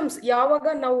ಪ್ರಾಬ್ಲಮ್ಸ್ ಯಾವಾಗ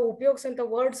ನಾವು ಉಪಯೋಗಿಸುವಂತ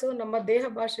ವರ್ಡ್ಸ್ ನಮ್ಮ ದೇಹ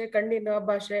ಭಾಷೆ, ಕಣ್ಣಿನ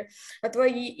ಭಾಷೆ ಅಥವಾ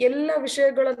ಈ ಎಲ್ಲ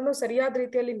ವಿಷಯಗಳನ್ನು ಸರಿಯಾದ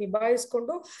ರೀತಿಯಲ್ಲಿ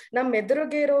ನಿಭಾಯಿಸ್ಕೊಂಡು ನಮ್ಮ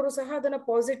ಎದುರಿಗೆ ಇರೋರು ಸಹ ಅದನ್ನ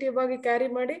ಪಾಸಿಟಿವ್ ಆಗಿ ಕ್ಯಾರಿ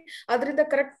ಮಾಡಿ ಅದರಿಂದ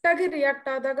ಕರೆಕ್ಟ್ ಆಗಿ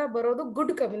ರಿಯಾಕ್ಟ್ ಆದಾಗ ಬರೋದು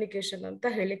ಗುಡ್ ಕಮ್ಯುನಿಕೇಶನ್ ಅಂತ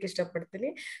ಹೇಳಿಕ್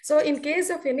ಇಷ್ಟಪಡ್ತೀನಿ. So in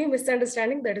case of any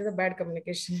misunderstanding that is a bad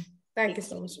communication. Thank you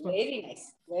so much. Very nice,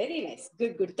 very nice,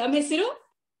 good good. ತಮ್ಮ ಹೆಸರು?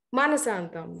 ಮಾನಸ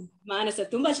ಅಂತ. ಮಾನಸ,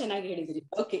 ತುಂಬಾ ಚೆನ್ನಾಗಿ ಹೇಳಿದ್ರಿ.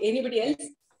 Okay, anybody else?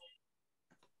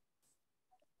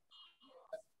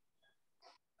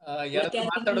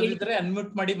 ಮಾತಾಡೋದಿದ್ರೆ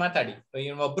ಅನ್ಮ್ಯೂಟ್ ಮಾಡಿ ಮಾತಾಡಿ,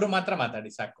 ಒಬ್ರು ಮಾತ್ರ ಮಾತಾಡಿ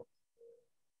ಸಾಕು.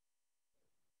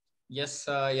 ಎಸ್,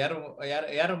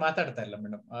 ಯಾರು ಮಾತಾಡ್ತಾ ಇಲ್ಲ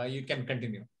madam, you can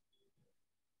continue.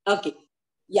 Okay,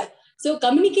 yeah. So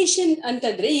communication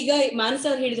ಅಂತಂದ್ರೆ ಈಗ ಮಾನಸ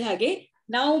ಅವ್ರು ಹೇಳಿದ ಹಾಗೆ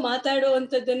ನಾವು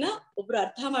ಮಾತಾಡುವಂತದ್ದನ್ನ ಒಬ್ರು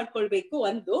ಅರ್ಥ ಮಾಡ್ಕೊಳ್ಬೇಕು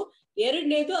ಒಂದು.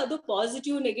 ಎರಡನೇದು ಅದು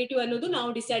ಪಾಸಿಟಿವ್ ನೆಗೆಟಿವ್ ಅನ್ನೋದು ನಾವು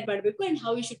ಡಿಸೈಡ್ ಮಾಡ್ಬೇಕು and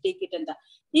how you should take it ಅಂತ.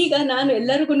 ಈಗ ನಾನು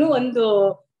ಎಲ್ಲರಿಗೂ ಒಂದು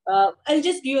I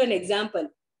just give an example.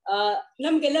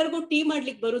 ನಮ್ಗೆಲ್ಲರಿಗೂ tea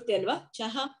ಮಾಡ್ಲಿಕ್ಕೆ ಬರುತ್ತೆ ಅಲ್ವಾ?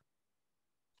 ಚಹಾ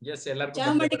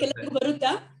ಮಾಡ್ಲಿಕ್ಕೆ ಎಲ್ಲರಿಗೂ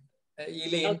ಬರುತ್ತಾ?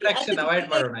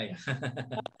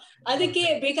 ಅದಕ್ಕೆ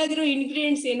ಬೇಕಾಗಿರೋ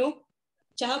ಇಂಗ್ರೀಡಿಯೆಂಟ್ಸ್ ಏನು?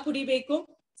 ಚಹಾ ಪುಡಿ ಬೇಕು,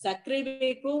 ಸಕ್ಕರೆ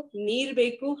ಬೇಕು, ನೀರ್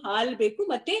ಬೇಕು, ಹಾಲ್ ಬೇಕು,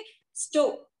 ಮತ್ತೆ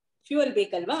ಸ್ಟೋವ್ ಫ್ಯೂಯಲ್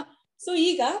ಬೇಕಲ್ವಾ? ಸೊ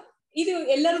ಈಗ ಇದು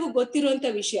ಎಲ್ಲರಿಗೂ ಗೊತ್ತಿರುವಂತ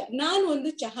ವಿಷಯ. ನಾನು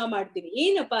ಒಂದು ಚಹಾ ಮಾಡ್ತೀನಿ.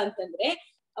 ಏನಪ್ಪಾ ಅಂತಂದ್ರೆ,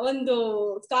 ಒಂದು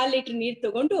 1/4 ಲೀಟರ್ ನೀರ್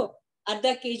ತಗೊಂಡು ಅರ್ಧ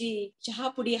ಕೆಜಿ ಚಹಾ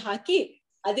ಪುಡಿ ಹಾಕಿ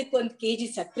ಅದಕ್ಕೆ 1 ಕೆಜಿ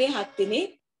ಸಕ್ಕರೆ ಹಾಕ್ತೀನಿ,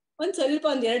 ಸ್ವಲ್ಪ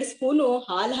 2 ಸ್ಪೂನು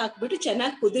ಹಾಲು ಹಾಕ್ಬಿಟ್ಟು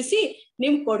ಚೆನ್ನಾಗಿ ಕುದಿಸಿ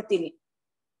ನಿಮ್ಗೆ ಕೊಡ್ತೀನಿ.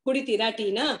 ಕುಡಿತೀರಾ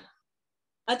ಟೀನಾ?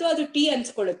 ಅಥವಾ ಅದು ಟೀ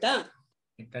ಅನ್ಸ್ಕೊಳುತ್ತಾ?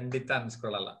 ಖಂಡಿತ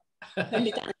ಅನ್ಸ್ಕೊಳ್ಳಲ್ಲ.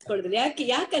 ಖಂಡಿತ ಅನ್ಸ್ಕೊಳ್ಳೋದಿಲ್ಲ.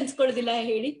 ಯಾಕೆ ಅನ್ಸ್ಕೊಳ್ಳೋದಿಲ್ಲ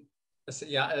ಹೇಳಿ?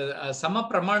 ಸಮ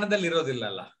ಪ್ರಮಾಣದಲ್ಲಿ ಇರೋದಿಲ್ಲ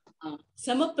ಅಲ್ಲ.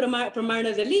 ಸಮ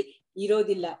ಪ್ರಮಾಣದಲ್ಲಿ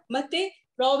ಇರೋದಿಲ್ಲ. ಮತ್ತೆ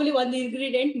ಪ್ರಾಬ್ಲಿ ಒಂದು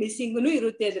ಇಂಗ್ರೀಡಿಯೆಂಟ್ ಮಿಸ್ಸಿಂಗ್ನು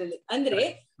ಇರುತ್ತೆ ಅದ್ರಲ್ಲಿ. ಅಂದ್ರೆ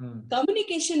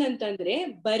ಕಮ್ಯುನಿಕೇಶನ್ ಅಂತಂದ್ರೆ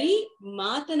ಬರೀ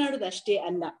ಮಾತನಾಡೋದಷ್ಟೇ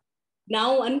ಅಲ್ಲ.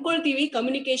 ನಾವು ಅನ್ಕೊಳ್ತೀವಿ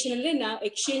ಕಮ್ಯುನಿಕೇಶನ್ ಅಂದ್ರೆ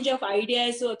ಎಕ್ಸ್ಚೇಂಜ್ ಆಫ್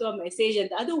ಐಡಿಯಾಸ್ ಅಥವಾ ಮೆಸೇಜ್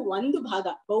ಅಂತ. ಅದು ಒಂದು ಭಾಗ,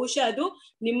 ಬಹುಶಃ ಅದು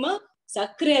ನಿಮ್ಮ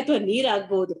ಸಕ್ಕರೆ ಅಥವಾ ನೀರ್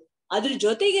ಆಗ್ಬಹುದು. ಅದ್ರ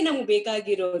ಜೊತೆಗೆ ನಮ್ಗೆ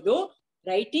ಬೇಕಾಗಿರೋದು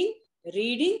writing,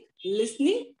 reading,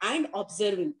 listening and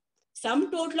observing. Some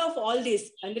total of all this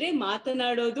ಅಂದ್ರೆ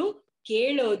ಮಾತನಾಡೋದು,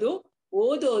 ಕೇಳೋದು,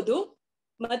 ಓದೋದು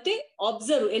ಮತ್ತೆ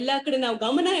ಅಬ್ಸರ್ವ್, ಎಲ್ಲಾ ಕಡೆ ನಾವು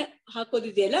ಗಮನ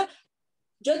ಹಾಕೋದಿದೆಯಲ್ಲ,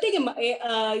 ಜೊತೆಗೆ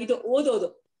ಇದು ಓದೋದು,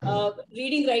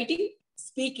 reading, writing,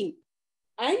 speaking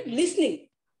and listening,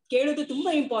 ಕೇಳೋದು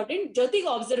ತುಂಬಾ ಇಂಪಾರ್ಟೆಂಟ್, ಜೊತೆಗೆ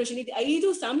ಅಬ್ಸರ್ವೇಷನ್, ಇದು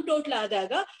 5 ಸಮ್ ಟೋಟಲ್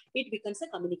ಆದಾಗ it becomes a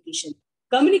communication.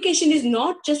 Communication is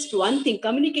not just one thing,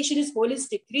 communication is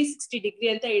holistic, 360 degree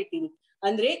ಅಂತ ಹೇಳ್ತೀನಿ.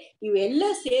 ಅಂದ್ರೆ ಇವೆಲ್ಲ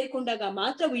ಸೇರ್ಕೊಂಡಾಗ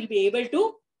ಮಾತ್ರ will be able to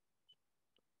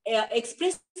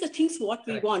express the things what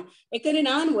we want. ಯಾಕಂದ್ರೆ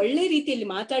ನಾನು ಒಳ್ಳೆ ರೀತಿಯಲ್ಲಿ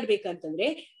ಮಾತಾಡ್ಬೇಕಂತಂದ್ರೆ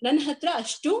ನನ್ನ ಹತ್ರ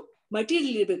ಅಷ್ಟು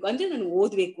ಮಟೀರಿಯಲ್ ಇರ್ಬೇಕು, ಅಂದ್ರೆ ನಾನು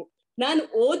ಓದ್ಬೇಕು. ನಾನು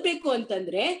ಓದ್ಬೇಕು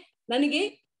ಅಂತಂದ್ರೆ ನನಗೆ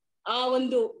ಆ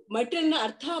ಒಂದು ಮಟೀರಿಯಲ್ ನ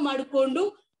ಅರ್ಥ ಮಾಡಿಕೊಂಡು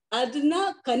ಅದನ್ನ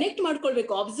ಕನೆಕ್ಟ್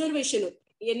ಮಾಡ್ಕೊಳ್ಬೇಕು. ಅಬ್ಸರ್ವೇಷನ್,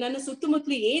 ನನ್ನ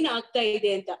ಸುತ್ತಮುತ್ತಲು ಏನ್ ಆಗ್ತಾ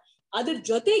ಇದೆ ಅಂತ. ಅದ್ರ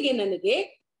ಜೊತೆಗೆ ನನಗೆ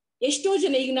ಎಷ್ಟೋ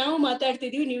ಜನ, ಈಗ ನಾವು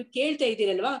ಮಾತಾಡ್ತಿದೀವಿ, ನೀವು ಕೇಳ್ತಾ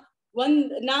ಇದ್ದೀರಲ್ವಾ,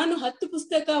 ನಾನು 10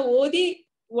 ಪುಸ್ತಕ ಓದಿ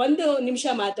 1 ನಿಮಿಷ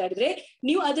ಮಾತಾಡಿದ್ರೆ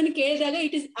ನೀವು ಅದನ್ನ ಕೇಳಿದಾಗ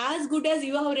it is as good as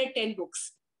you have read 10 books,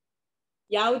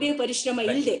 ಯಾವುದೇ ಪರಿಶ್ರಮ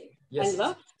ಇಲ್ಲದೆ, ಅಲ್ವಾ?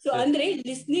 ಸೊ ಅಂದ್ರೆ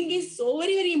listening is so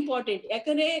very very important.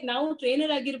 ಯಾಕಂದ್ರೆ ನಾವು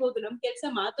ಟ್ರೈನರ್ ಆಗಿರ್ಬೋದು, ನಮ್ ಕೆಲಸ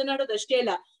ಮಾತನಾಡೋದು ಅಷ್ಟೇ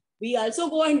ಅಲ್ಲ, we also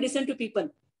go and listen to people.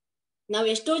 ನಾವ್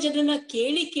ಎಷ್ಟೋ ಜನರನ್ನ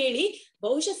ಕೇಳಿ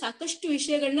ಬಹುಶಃ ಸಾಕಷ್ಟು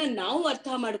ವಿಷಯಗಳನ್ನ ನಾವು ಅರ್ಥ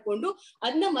ಮಾಡ್ಕೊಂಡು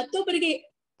ಅದನ್ನ ಮತ್ತೊಬ್ಬರಿಗೆ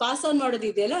pass on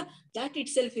ಮಾಡೋದಿದೆಯಲ್ಲ, that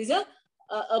it self is a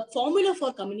formula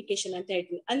for communication ಅಂತ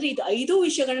ಹೇಳ್ತೀವಿ. ಅಂದ್ರೆ ಇದು 5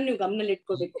 ವಿಷಯಗಳನ್ನ ನೀವು ಗಮನದಲ್ಲಿ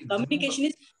ಇಟ್ಕೋಬೇಕು. Communication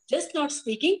is just not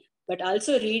speaking but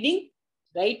also reading,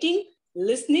 writing,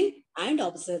 listening and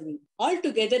observing. All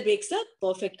together makes a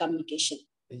perfect communication.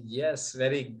 S,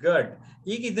 very good.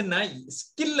 ಈಗ ಇದನ್ನ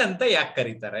ಸ್ಕಿಲ್ ಅಂತ ಯಾಕೆ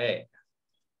ಕರೀತಾರೆ?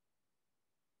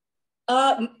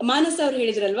 ಮಾನಸ ಅವ್ರು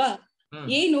ಹೇಳಿದ್ರಲ್ವಾ,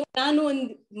 ಏನು ನಾನು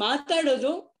ಒಂದು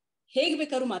ಮಾತಾಡೋದು ಹೇಗ್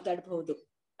ಬೇಕಾದ್ರೂ ಮಾತಾಡಬಹುದು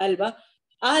ಅಲ್ವಾ,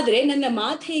 ಆದ್ರೆ ನನ್ನ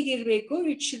ಮಾತು ಹೇಗಿರ್ಬೇಕು,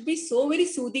 it should be so very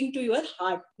soothing to your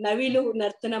heart. ನವಿಲು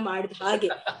ನರ್ತನ ಮಾಡಿದ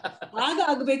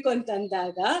ಹಾಗಾಗ್ಬೇಕು ಅಂತ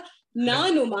ಅಂದಾಗ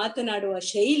ನಾನು ಮಾತನಾಡುವ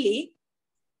ಶೈಲಿ,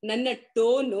 ನನ್ನ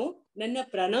ಟೋನು, ನನ್ನ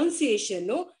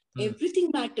ಪ್ರೊನೌನ್ಸಿಯೇಷನ್,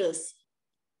 ಎವ್ರಿಥಿಂಗ್ ಮ್ಯಾಟರ್ಸ್.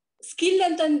 ಸ್ಕಿಲ್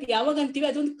ಅಂತ ಯಾವಾಗ ಅಂತೀವಿ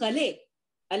ಅದೊಂದು ಕಲೆ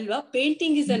ಅಲ್ವಾ.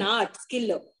 Painting is an art,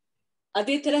 skill.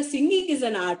 ಅದೇ ತರ ಸಿಂಗಿಂಗ್ ಇಸ್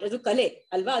ಅನ್ ಆರ್ಟ್, ಅದು ಕಲೆ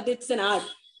ಅಲ್ವಾ, ಅದು ಇಟ್ಸ್ ಅನ್ ಆರ್ಟ್.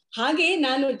 ಹಾಗೆ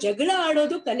ನಾನು ಜಗಳ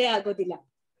ಆಡೋದು ಕಲೆ ಆಗೋದಿಲ್ಲ.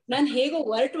 ನಾನು ಹೇಗೋ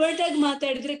ಒರ್ಟಾಗಿ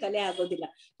ಮಾತಾಡಿದ್ರೆ ಕಲೆ ಆಗೋದಿಲ್ಲ.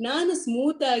 ನಾನು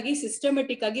ಸ್ಮೂತ್ ಆಗಿ,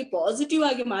 ಸಿಸ್ಟಮೆಟಿಕ್ ಆಗಿ, ಪಾಸಿಟಿವ್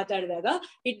ಆಗಿ ಮಾತಾಡಿದಾಗ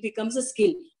it becomes a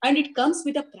skill and it comes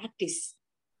with a practice.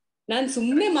 ನಾನ್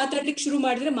ಸುಮ್ನೆ ಮಾತಾಡ್ಲಿಕ್ಕೆ ಶುರು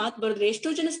ಮಾಡಿದ್ರೆ ಮಾತು ಬರೋದ್ರೆ,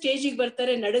 ಎಷ್ಟೋ ಜನ ಸ್ಟೇಜಿಗೆ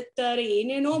ಬರ್ತಾರೆ, ನಡುತ್ತಾರೆ,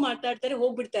 ಏನೇನೋ ಮಾತಾಡ್ತಾರೆ,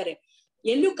 ಹೋಗ್ಬಿಡ್ತಾರೆ,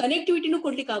 ಎಲ್ಲೂ ಕನೆಕ್ಟಿವಿಟಿನೂ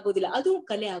ಕೊಡ್ಲಿಕ್ಕೆ ಆಗೋದಿಲ್ಲ. ಅದು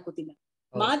ಕಲೆ ಆಗೋದಿಲ್ಲ.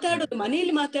 ಮಾತಾಡೋದು,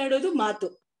 ಮನೆಯಲ್ಲಿ ಮಾತಾಡೋದು ಮಾತು.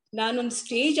 ನಾನೊಂದು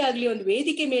ಸ್ಟೇಜ್ ಆಗ್ಲಿ, ಒಂದು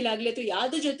ವೇದಿಕೆ ಮೇಲಾಗ್ಲಿ, ಅಥವಾ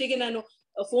ಯಾವ್ದ್ರ ಜೊತೆಗೆ ನಾನು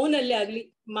ಫೋನ್ ಅಲ್ಲೇ ಆಗ್ಲಿ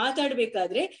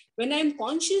ಮಾತಾಡ್ಬೇಕಾದ್ರೆ, when I am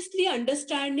consciously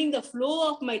understanding the flow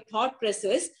of my thought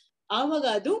ಪ್ರೆಸಸ್, ಆವಾಗ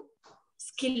ಅದು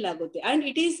ಸ್ಕಿಲ್ ಆಗುತ್ತೆ. And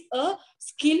it is a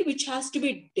skill which has to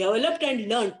B developed and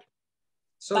learned.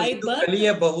 So ಇದು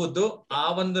ಕಲಿಯಬಹುದು. ಆ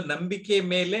ಒಂದು ನಂಬಿಕೆ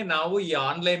ಮೇಲೆ ನಾವು ಈ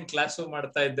ಆನ್ಲೈನ್ ಕ್ಲಾಸು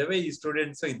ಮಾಡ್ತಾ ಇದ್ದೇವೆ. ಈ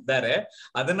ಸ್ಟೂಡೆಂಟ್ಸ್ ಇದ್ದಾರೆ,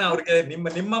 ಅದನ್ನ ಅವ್ರಿಗೆ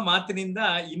ನಿಮ್ಮ ಮಾತಿನಿಂದ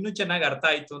ಇನ್ನೂ ಚೆನ್ನಾಗಿ ಅರ್ಥ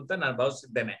ಆಯ್ತು ಅಂತ ನಾನು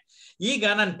ಭಾವಿಸಿದ್ದೇನೆ. ಈಗ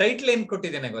ನಾನು ಟೈಟ್ಲ್ ಏನ್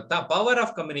ಕೊಟ್ಟಿದ್ದೇನೆ ಗೊತ್ತಾ? ಪವರ್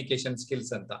ಆಫ್ ಕಮ್ಯುನಿಕೇಶನ್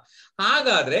ಸ್ಕಿಲ್ಸ್ ಅಂತ.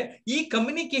 ಹಾಗಾದ್ರೆ ಈ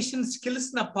ಕಮ್ಯುನಿಕೇಶನ್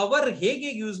ಸ್ಕಿಲ್ಸ್ ನ ಪವರ್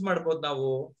ಹೇಗೆ ಯೂಸ್ ಮಾಡ್ಬೋದು ನಾವು?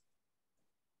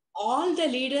 All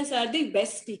the leaders are the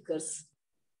best speakers.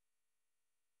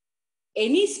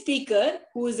 Any speaker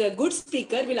who is a good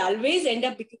speaker will always end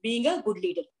up being a good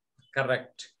leader.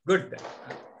 Correct. Good.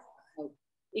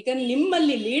 ಈಗ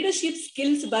ನಿಮ್ಮಲ್ಲಿ leadership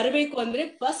skills ಬರಬೇಕು ಅಂದ್ರೆ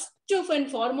first and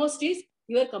foremost is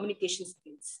your communication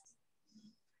skills.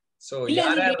 So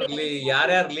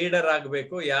ಯಾರ್ಯಾರು leader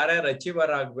ಆಗ್ಬೇಕು, ಯಾರ್ಯಾರು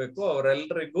achiever ಆಗ್ಬೇಕು,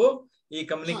 ಅವರೆಲ್ಲರಿಗೂ ಈ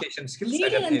ಕಮ್ಯುನಿಕೇಶನ್ ಸ್ಕಿಲ್ಸ್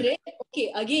ಲೀಡರ್ ಅಂದ್ರೆ, okay,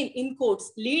 again in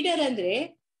quotes, leader ಅಂದ್ರೆ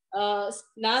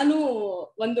ನಾನು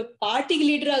ಒಂದು ಪಾರ್ಟಿಗೆ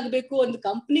ಲೀಡರ್ ಆಗ್ಬೇಕು, ಒಂದು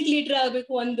ಕಂಪ್ನಿಗೆ ಲೀಡರ್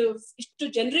ಆಗ್ಬೇಕು, ಒಂದು ಇಷ್ಟು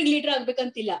ಜನರಿಗೆ leader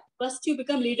ಆಗ್ಬೇಕಂತಿಲ್ಲ. First you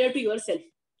become leader to your self.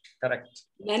 Correct.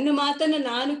 ನನ್ನ ಮಾತನ್ನ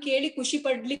ನಾನು ಕೇಳಿ ಖುಷಿ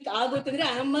ಪಡ್ಲಿಕ್ಕೆ ಆಗುತ್ತಂದ್ರೆ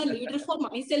I am a leader for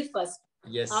my self first.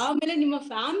 ಆಮೇಲೆ ನಿಮ್ಮ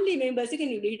ಫ್ಯಾಮಿಲಿ ಮೆಂಬರ್ಸ್ಗೆ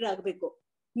ನೀವು ಲೀಡರ್ ಆಗ್ಬೇಕು.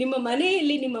 ನಿಮ್ಮ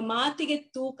ಮನೆಯಲ್ಲಿ ನಿಮ್ಮ ಮಾತಿಗೆ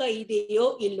ತೂಕ ಇದೆಯೋ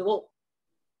ಇಲ್ವೋ,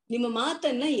 ನಿಮ್ಮ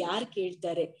ಮಾತನ್ನ ಯಾರು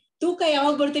ಕೇಳ್ತಾರೆ? ತೂಕ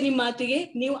ಯಾವಾಗ ಬರುತ್ತೆ ನಿಮ್ಮ ಮಾತಿಗೆ?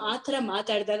 ನೀವು ಆತರ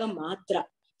ಮಾತಾಡಿದಾಗ ಮಾತ್ರ.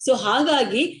 ಸೊ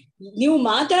ಹಾಗಾಗಿ ನೀವು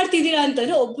ಮಾತಾಡ್ತಿದ್ದೀರಾ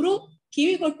ಅಂತಂದ್ರೆ ಒಬ್ರು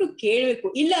ಕಿವಿ ಕೊಟ್ಟು ಕೇಳ್ಬೇಕು.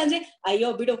 ಇಲ್ಲ ಅಂದ್ರೆ ಅಯ್ಯೋ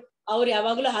ಬಿಡು, ಅವ್ರು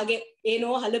ಯಾವಾಗ್ಲೂ ಹಾಗೆ ಏನೋ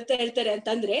ಹಲಪ್ತಾ ಇರ್ತಾರೆ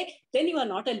ಅಂತಂದ್ರೆ then you are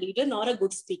not a leader nor a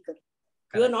good speaker.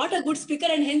 You are not a good speaker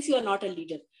and hence you are not a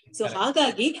leader. So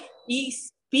ಹಾಗಾಗಿ ಈ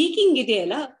ಸ್ಪೀಕಿಂಗ್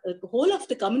ಇದೆಯಲ್ಲ, ಹೋಲ್ ಆಫ್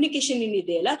ದ ಕಮ್ಯುನಿಕೇಶನ್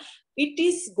ಇದೆಯಲ್ಲ, it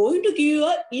is going to give you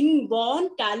a inborn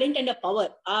talent and a power.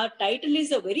 ಆ title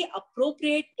is a very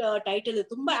appropriate title.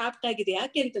 ತುಂಬಾ apt ಆಗಿದೆ.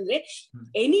 ಯಾಕೆ ಅಂತಂದ್ರೆ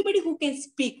anybody who can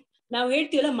speak. ನಾವು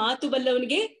ಹೇಳ್ತೀವಲ್ಲ, ಮಾತು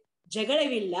ಬಲ್ಲವನಿಗೆ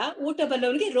ಜಗಳವಿಲ್ಲ, ಊಟ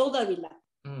ಬಲ್ಲವನಿಗೆ ರೋಗವಿಲ್ಲ.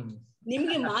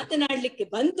 ನಿಮ್ಗೆ ಮಾತನಾಡ್ಲಿಕ್ಕೆ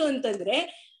ಬಂತು ಅಂತಂದ್ರೆ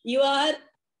you are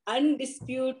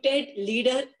undisputed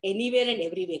leader anywhere and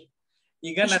everywhere.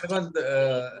 ಈಗ ನನಗೊಂದು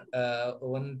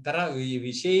ಒಂಥರ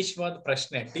ವಿಶೇಷವಾದ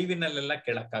ಪ್ರಶ್ನೆ, ಟಿವಿನಲ್ಲೆಲ್ಲ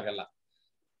ಕೇಳಕ್ಕಾಗಲ್ಲ.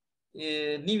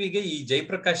 ನೀವೀಗ ಈ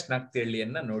ಜಯಪ್ರಕಾಶ್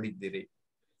ನಾಗತಿಹಳ್ಳಿಯನ್ನ ನೋಡಿದ್ದೀರಿ.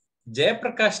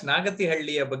 ಜಯಪ್ರಕಾಶ್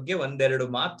ನಾಗತಿಹಳ್ಳಿಯ ಬಗ್ಗೆ ಒಂದೆರಡು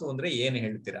ಮಾತು ಅಂದ್ರೆ ಏನ್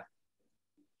ಹೇಳ್ತೀರಾ?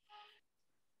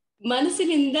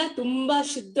 ಮನಸ್ಸಿನಿಂದ ತುಂಬಾ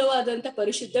ಶುದ್ಧವಾದಂತ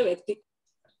ಪರಿಶುದ್ಧ ವ್ಯಕ್ತಿ,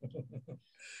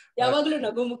 ಯಾವಾಗ್ಲೂ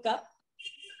ನಗುಮುಖ.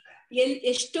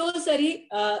 ಎಷ್ಟೋ ಸರಿ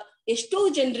ಎಷ್ಟೋ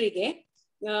ಜನರಿಗೆ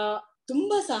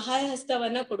ತುಂಬಾ ಸಹಾಯ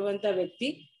ಹಸ್ತವನ್ನ ಕೊಡುವಂತ ವ್ಯಕ್ತಿ.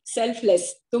 ಸೆಲ್ಫ್ಲೆಸ್,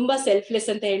 ತುಂಬಾ ಸೆಲ್ಫ್ಲೆಸ್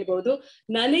ಅಂತ ಹೇಳ್ಬಹುದು.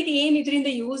 ನನಗೆ ಏನ್ ಇದರಿಂದ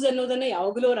ಯೂಸ್ ಅನ್ನೋದನ್ನ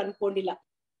ಯಾವಾಗ್ಲೂ ಅವ್ರು ಅನ್ಕೊಂಡಿಲ್ಲ.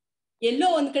 ಎಲ್ಲೋ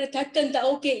ಒಂದ್ ಕಡೆ ಥಟ್ ಅಂತ,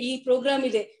 ಓಕೆ ಈ ಪ್ರೋಗ್ರಾಮ್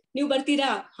ಇದೆ, ನೀವು ಬರ್ತೀರಾ?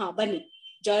 ಹಾ ಬನ್ನಿ,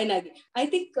 ಜಾಯಿನ್ ಆಗಿ. ಐ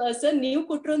ಥಿಂಕ್ ಸರ್ ನೀವು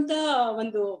ಕೊಟ್ಟಿರುವಂತ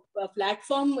ಒಂದು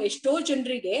ಪ್ಲಾಟ್ಫಾರ್ಮ್ ಎಷ್ಟೋ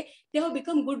ಜನರಿಗೆ they have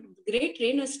become good great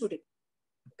trainers today.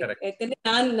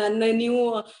 ಯಾಕಂದ್ರೆ ನೀವು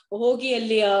ಹೋಗಿ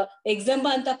ಅಲ್ಲಿ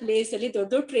ಎಕ್ಸಾಂಬಾ ಅಂತ ಪ್ಲೇಸ್ ಅಲ್ಲಿ ದೊಡ್ಡ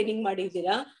ದೊಡ್ಡ ಟ್ರೈನಿಂಗ್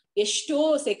ಮಾಡಿದ್ದೀರಾ, ಎಷ್ಟೋ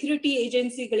ಸೆಕ್ಯೂರಿಟಿ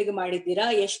ಏಜೆನ್ಸಿಗಳಿಗೆ ಮಾಡಿದ್ದೀರಾ,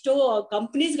 ಎಷ್ಟೋ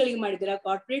ಕಂಪನೀಸ್ ಗಳಿಗೆ ಮಾಡಿದ್ದೀರಾ,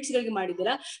 ಕಾರ್ಪೊರೇಟ್ಸ್ ಗಳಿಗೆ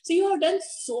ಮಾಡಿದ್ದೀರಾ. So you have done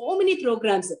so many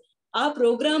programmes. ಆ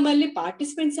ಪ್ರೋಗ್ರಾಮ್ ಅಲ್ಲಿ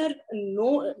ಪಾರ್ಟಿಸಿಪೆಂಟ್ಸ್ ಆರ್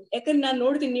ಯಾಕಂದ್ರೆ ನಾನ್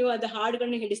ನೋಡ್ತೀನಿ, ನೀವು ಅದ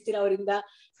ಹಾಡುಗಳನ್ನ ಹಿಡಿಸ್ತೀರಾ, ಅವರಿಂದ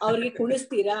ಅವ್ರಿಗೆ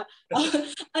ಕುಣಿಸ್ತೀರಾ,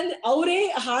 ಅಂದ್ರೆ ಅವರೇ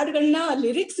ಹಾಡುಗಳನ್ನ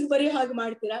ಲಿರಿಕ್ಸ್ ಬರೆಯೋ ಹಾಗೆ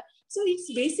ಮಾಡ್ತೀರಾ. So it's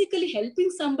basically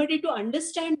helping somebody to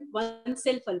understand one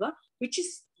self ಅಲ್ವಾ, which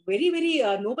is very very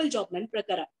Nobel job ನನ್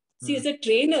ಪ್ರಕಾರ. C S a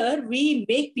trainer we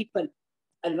make people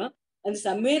ಅಲ್ವಾ, ಅಂದ್ರೆ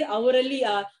ಸಮ್ವೇರ್ ಅವರಲ್ಲಿ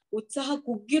ಆ ಉತ್ಸಾಹ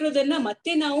ಕುಗ್ಗಿರೋದನ್ನ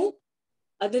ಮತ್ತೆ ನಾವು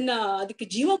ಅದಕ್ಕೆ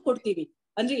ಜೀವ ಕೊಡ್ತೀವಿ.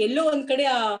 ಅಂದ್ರೆ ಎಲ್ಲೋ ಒಂದ್ ಕಡೆ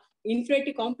ಆ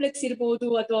ಇನ್ಫಿನಿಟಿ ಕಾಂಪ್ಲೆಕ್ಸ್ ಇರ್ಬೋದು,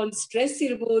 ಅಥವಾ ಒಂದು ಸ್ಟ್ರೆಸ್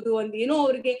ಇರ್ಬೋದು, ಒಂದ್ ಏನೋ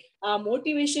ಅವ್ರಿಗೆ ಆ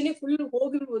ಮೋಟಿವೇಶನ್ ಫುಲ್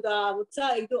ಹೋಗಿರ್ಬೋದು, ಆ ಉತ್ಸಾಹ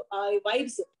ಇದು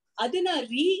ವೈಬ್ಸ್ ಅದನ್ನ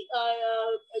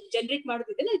generate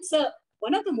ಮಾಡೋದಿದೆಲ್ಲ, it's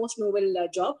one of the most Nobel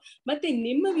job. ಮತ್ತೆ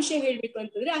ನಿಮ್ಮ ವಿಷಯ ಹೇಳ್ಬೇಕು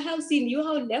ಅಂತಂದ್ರೆ, I have seen you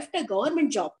have left a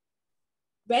government job,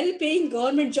 well paying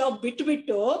government job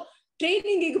ಬಿಟ್ಟು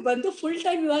ಟ್ರೈನಿಂಗ್ ಬಂದು full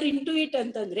time you are in to it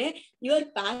ಅಂತಂದ್ರೆ, ಯುವರ್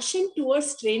ಪ್ಯಾಷನ್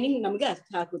ಟುವರ್ಡ್ಸ್ ಟ್ರೈನಿಂಗ್ ನಮ್ಗೆ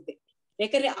ಅರ್ಥ ಆಗುತ್ತೆ.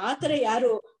 ಯಾಕಂದ್ರೆ ಆತರ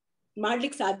ಯಾರು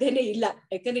ಮಾಡ್ಲಿಕ್ಕೆ ಸಾಧ್ಯನೇ ಇಲ್ಲ.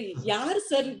 ಯಾಕಂದ್ರೆ ಯಾರು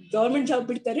ಸರ್ ಗವರ್ಮೆಂಟ್ ಜಾಬ್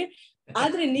ಬಿಡ್ತಾರೆ?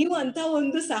 ಆದ್ರೆ ನೀವು ಅಂತ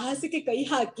ಒಂದು ಸಾಹಸಕ್ಕೆ ಕೈ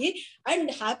ಹಾಕಿ and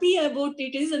happy about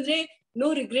it is ಅಂದ್ರೆ ನೋ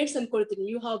ರಿಗ್ರೆಟ್ಸ್ ಅನ್ಕೊಳ್ತೀನಿ.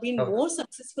 You have been more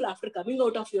successful after coming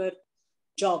out of your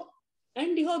job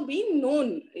and you have been non.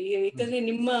 ಯಾಕಂದ್ರೆ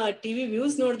ನಿಮ್ಮ ಟಿವಿ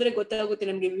ವ್ಯೂಸ್ ನೋಡಿದ್ರೆ ಗೊತ್ತಾಗುತ್ತೆ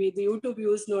ನಮ್ಗೆ, ಯೂಟ್ಯೂಬ್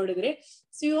ವ್ಯೂಸ್ ನೋಡಿದ್ರೆ.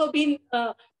 So you have been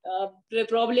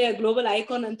probably a global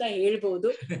icon ಅಂತ ಹೇಳ್ಬಹುದು.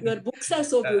 Your books are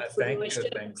so beautiful, ನೀವು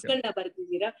ಎಷ್ಟೆಲ್ಲ ಬುಕ್ಸ್ ಗಳನ್ನ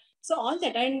ಬರ್ತಿದ್ದೀರಾ. So all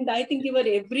that, and I think your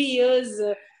every years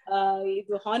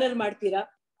ಇದು ಹಾನರ್ ಮಾಡ್ತೀರಾ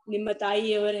ನಿಮ್ಮ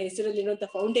ತಾಯಿಯವರ ಹೆಸರಲ್ಲಿರುವಂತ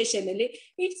ಫೌಂಡೇಶನ್ ಅಲ್ಲಿ.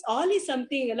 ಇಟ್ಸ್ ಆಲ್ ಈಸ್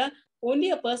ಸಮಥಿಂಗ್ ಅಲ್ಲ, only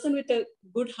a person with a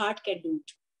good heart can do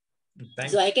it.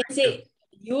 So I can say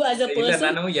you as a person.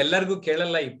 ನಾನು ಎಲ್ಲರಿಗೂ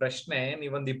ಕೇಳಲ್ಲ ಈ ಪ್ರಶ್ನೆ,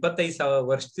 ನೀವೊಂದು 25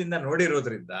 ವರ್ಷದಿಂದ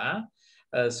ನೋಡಿರೋದ್ರಿಂದ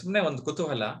ಸುಮ್ನೆ ಒಂದು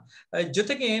ಕುತೂಹಲ.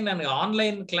 ಜೊತೆಗೆ ನನಗೆ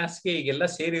ಆನ್ಲೈನ್ ಕ್ಲಾಸ್ಗೆ ಈಗೆಲ್ಲ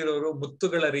ಸೇರಿರೋರು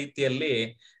ಮುತ್ತುಗಳ ರೀತಿಯಲ್ಲಿ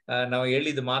ನಾವು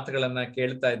ಹೇಳಿದ ಮಾತುಗಳನ್ನ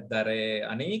ಕೇಳ್ತಾ ಇದ್ದಾರೆ,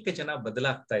 ಅನೇಕ ಜನ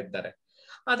ಬದಲಾಗ್ತಾ ಇದ್ದಾರೆ.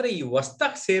 ಆದ್ರೆ ಈ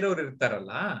ಹೊಸ್ದಾಗಿ ಸೇರೋರು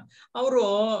ಇರ್ತಾರಲ್ಲ, ಅವರು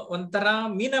ಒಂಥರ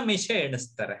ಮೀನಮೇಷ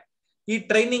ಎಣಿಸ್ತಾರೆ. ಈ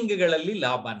ಟ್ರೈನಿಂಗ್ಗಳಲ್ಲಿ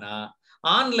ಲಾಭನ,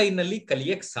 ಆನ್ಲೈನ್ ಅಲ್ಲಿ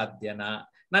ಕಲಿಯಕ್ ಸಾಧ್ಯನಾ?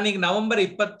 ನಾನೀಗ ನವೆಂಬರ್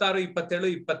 26, 27,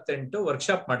 28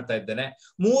 ವರ್ಕ್ಶಾಪ್ ಮಾಡ್ತಾ ಇದ್ದೇನೆ,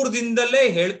 3 ದಿನದಲ್ಲೇ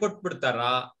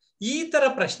ಹೇಳ್ಕೊಟ್ಬಿಡ್ತಾರಾ? ಈ ತರ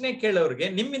ಪ್ರಶ್ನೆ ಕೇಳೋರ್ಗೆ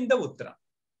ನಿಮ್ಮಿಂದ ಉತ್ತರ.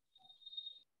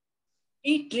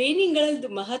 ಈ ಟ್ರೈನಿಂಗ್ ಗಳದ್ದು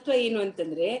ಮಹತ್ವ ಏನು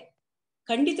ಅಂತಂದ್ರೆ,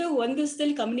 ಖಂಡಿತವಾಗಿ ಒಂದ್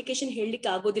ದಿವಸದಲ್ಲಿ ಕಮ್ಯುನಿಕೇಶನ್ ಹೇಳಲಿಕ್ಕೆ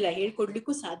ಆಗೋದಿಲ್ಲ,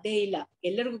 ಹೇಳ್ಕೊಡ್ಲಿಕ್ಕೂ ಸಾಧ್ಯ ಇಲ್ಲ,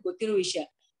 ಎಲ್ಲರಿಗೂ ಗೊತ್ತಿರೋ ವಿಷಯ.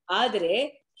 ಆದ್ರೆ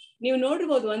ನೀವು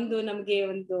ನೋಡಿರ್ಬೋದು, ನಮ್ಗೆ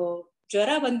ಒಂದು ಜ್ವರ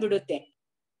ಬಂದ್ಬಿಡುತ್ತೆ,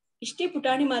 ಇಷ್ಟೇ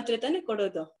ಪುಟಾಣಿ ಮಾತ್ರೆ ತಾನೇ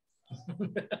ಕೊಡೋದು.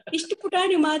 ಇಷ್ಟು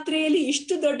ಪುಟಾಣಿ ಮಾತ್ರೆಯಲ್ಲಿ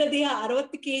ಇಷ್ಟು ದೊಡ್ಡ ದೇಹ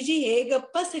 60 kg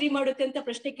ಹೇಗಪ್ಪ ಸರಿ ಮಾಡುತ್ತೆ ಅಂತ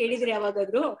ಪ್ರಶ್ನೆ ಕೇಳಿದ್ರೆ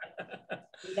ಯಾವಾಗಾದ್ರೂ?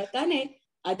 ಇಲ್ಲ ತಾನೆ.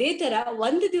 ಅದೇ ತರ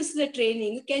ಒಂದು ದಿವಸದ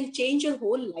training can change your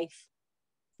whole life.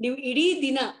 ನೀವು ಇಡೀ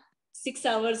ದಿನ 6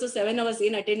 hours 7 hours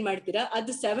ಏನ್ ಅಟೆಂಡ್ ಮಾಡ್ತೀರಾ,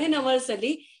 ಅದು 7 hours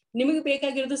ಅಲ್ಲಿ ನಿಮಗೆ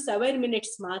ಬೇಕಾಗಿರೋದು 7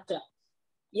 minutes ಮಾತ್ರ.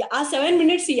 ಆ 7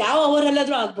 minutes ಯಾವ ಅವರ್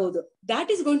ಅಲ್ಲಾದ್ರೂ ಆಗ್ಬಹುದು. That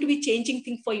is going to B changing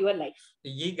thing for your life.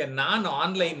 ಈಗ ನಾನು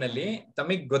ಆನ್ಲೈನ್ ಅಲ್ಲಿ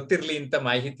ತಮಗ್ ಗೊತ್ತಿರ್ಲಿ ಅಂತ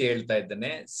ಮಾಹಿತಿ ಹೇಳ್ತಾ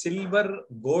ಇದ್ದೇನೆ. ಸಿಲ್ವರ್,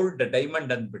 ಗೋಲ್ಡ್,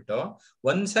 ಡೈಮಂಡ್ ಅಂದ್ಬಿಟ್ಟು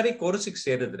ಒಂದ್ಸರಿ ಕೋರ್ಸಿಗೆ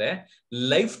ಸೇರಿದ್ರೆ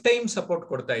ಲೈಫ್ ಟೈಮ್ ಸಪೋರ್ಟ್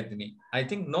ಕೊಡ್ತಾ ಇದ್ದೀನಿ. I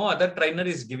think no other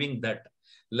trainer is giving that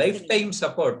life time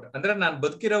support. ಅಂದ್ರೆ ನಾನು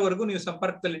ಬದುಕಿರೋವರೆಗೂ ನೀವು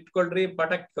ಸಂಪರ್ಕದಲ್ಲಿ ಇಟ್ಕೊಳ್ರಿ,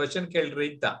 ಪಾಠ ಕ್ವಶನ್ ಕೇಳ್ರಿ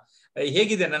ಅಂತ.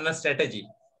 ಹೇಗಿದೆ ನನ್ನ strategy?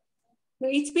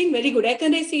 It's been very good.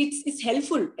 ಯಾಕಂದ್ರೆ ಇಟ್ಸ್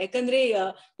ಹೆಲ್ಪ್ಫುಲ್. ಯಾಕಂದ್ರೆ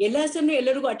ಎಲ್ಲಾ ಸಮಯ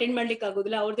ಎಲ್ಲರಿಗೂ ಅಟೆಂಡ್ ಮಾಡ್ಲಿಕ್ಕೆ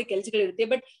ಆಗೋದಿಲ್ಲ, ಅವ್ರದ್ದು ಕೆಲಸಗಳಿರುತ್ತೆ.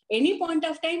 But any point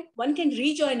of time one can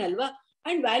rejoin ಅಲ್ವಾ.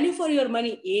 And value for your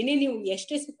money. ಏನೇ ನೀವು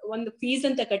ಎಷ್ಟೇ ಒಂದು ಫೀಸ್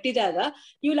ಅಂತ ಕಟ್ಟಿದಾಗ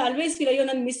ಯು ವಿಲ್ ಆಲ್ವೇಸ್ ಫೀಲ್, ಅಯ್ಯೋ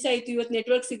ನನ್ ಮಿಸ್ ಆಯ್ತು, ಇವತ್ತು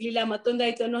ನೆಟ್ವರ್ಕ್ ಸಿಗ್ಲಿಲ್ಲ,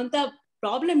 ಮತ್ತೊಂದಾಯ್ತು ಅನ್ನೋಂತ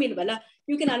ಪ್ರಾಬ್ಲಮ್ ಇಲ್ವಲ್ಲ.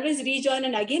 You can always rejoin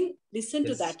and again listen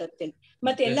to ದಾಟ್ ಅಂತೇಳಿ.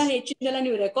 ಮತ್ತೆ ಎಲ್ಲ ಹೆಚ್ಚಿನೆಲ್ಲ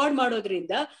ನೀವು ರೆಕಾರ್ಡ್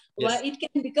ಮಾಡೋದ್ರಿಂದ it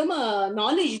can become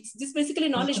knowledge. It's this basically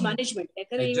knowledge management.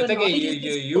 ಯಾಕಂದ್ರೆ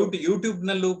ಯೂಟ್ಯೂಬ್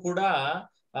ನಲ್ಲೂ ಕೂಡ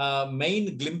ಮೈನ್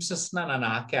ಗ್ಲಿಂಪ್ಸಸ್ ನಾನು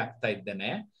ಹಾಕೇ ಆಗ್ತಾ ಇದ್ದೇನೆ.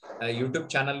 ಯೂಟ್ಯೂಬ್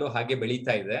ಚಾನಲ್ ಹಾಗೆ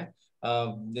ಬೆಳೀತಾ ಇದೆ.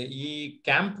 ಈ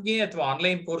ಕ್ಯಾಂಪ್ಗೆ ಅಥವಾ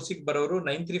ಆನ್ಲೈನ್ ಕೋರ್ಸಿಗೆ ಬರೋರು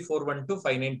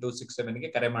 9341259267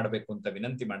 ಕರೆ ಮಾಡಬೇಕು ಅಂತ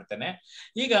ವಿನಂತಿ ಮಾಡ್ತೇನೆ.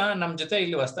 ಈಗ ನಮ್ ಜೊತೆ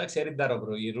ಇಲ್ಲಿ ಹೊಸದಾಗಿ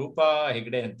ಸೇರಿದ್ದಾರೊಬ್ರು, ಈ ರೂಪಾ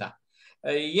ಹೆಗ್ಡೆ ಅಂತ.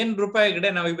 ಏನ್ ರೂಪಾ ಹೆಗ್ಡೆ,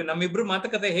 ನಮ್ಮಿಬ್ರು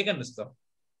ಮಾತುಕತೆ ಹೇಗ ಅನ್ನಿಸ್ತು?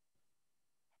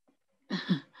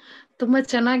 ತುಂಬಾ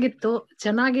ಚೆನ್ನಾಗಿತ್ತು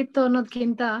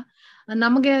ಅನ್ನೋದ್ಕಿಂತ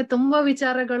ನಮಗೆ ತುಂಬಾ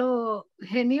ವಿಚಾರಗಳು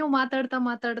ನೀವು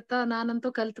ಮಾತಾಡ್ತಾ ನಾನಂತೂ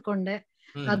ಕಲ್ತ್ಕೊಂಡೆ.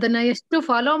 ಅದನ್ನ ಎಷ್ಟು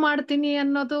ಫಾಲೋ ಮಾಡ್ತೀನಿ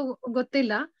ಅನ್ನೋದು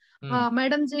ಗೊತ್ತಿಲ್ಲ.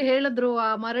 ಮೇಡಮ್ ಜಿ ಹೇಳಿದ್ರು ಆ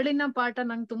ಮರಳಿನ ಪಾಠ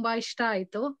ನಂಗೆ ತುಂಬಾ ಇಷ್ಟ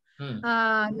ಆಯ್ತು.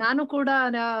 ನಾನು ಕೂಡ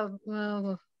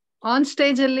ಆನ್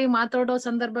ಸ್ಟೇಜ್ ಅಲ್ಲಿ ಮಾತಾಡೋ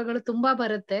ಸಂದರ್ಭಗಳು ತುಂಬಾ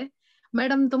ಬರುತ್ತೆ.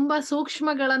 ಮೇಡಮ್ ತುಂಬಾ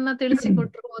ಸೂಕ್ಷ್ಮಗಳನ್ನ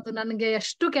ತಿಳಿಸಿಕೊಟ್ರು. ಅದು ನನಗೆ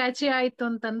ಎಷ್ಟು ಕ್ಯಾಚಿ ಆಯ್ತು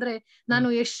ಅಂತಂದ್ರೆ, ನಾನು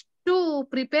ಎಷ್ಟು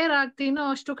ಪ್ರಿಪೇರ್ ಆಗ್ತೀನೋ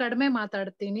ಅಷ್ಟು ಕಡಿಮೆ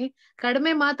ಮಾತಾಡ್ತೀನಿ.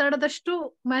 ಕಡಿಮೆ ಮಾತಾಡದಷ್ಟು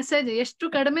ಮೆಸೇಜ್, ಎಷ್ಟು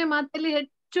ಕಡಿಮೆ ಮಾತಲ್ಲಿ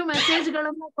ಹೆಚ್ಚು ಮೆಸೇಜ್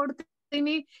ಗಳನ್ನ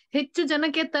ಕೊಡ್ತೀನಿ, ಹೆಚ್ಚು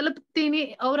ಜನಕ್ಕೆ ತಲುಪ್ತೀನಿ,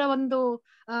 ಅವರ ಒಂದು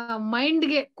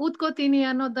ಮೈಂಡ್ಗೆ ಕೂತ್ಕೋತೀನಿ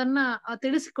ಅನ್ನೋದನ್ನ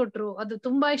ತಿಳಿಸಿಕೊಟ್ರು. ಅದು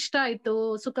ತುಂಬಾ ಇಷ್ಟ ಆಯ್ತು.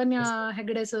 ಸುಕನ್ಯಾ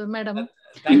ಹೆಗ್ಡೆ ಮೇಡಮ್,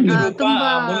 ತುಂಬಾ.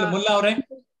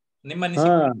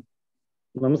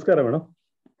 ನಮಸ್ಕಾರ ಮೇಡಮ್.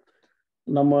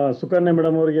 ನಮ್ಮ ಸುಕನ್ಯಾ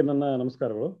ಮೇಡಮ್ ಅವರಿಗೆ ನನ್ನ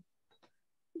ನಮಸ್ಕಾರಗಳು.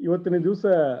 ಇವತ್ತಿನ ದಿವಸ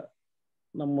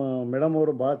ನಮ್ಮ ಮೇಡಮ್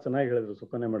ಅವರು ಬಹಳ ಚೆನ್ನಾಗಿ ಹೇಳಿದ್ರು.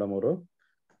 ಸುಕನ್ಯಾ ಮೇಡಮ್ ಅವರು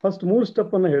ಫಸ್ಟ್ 3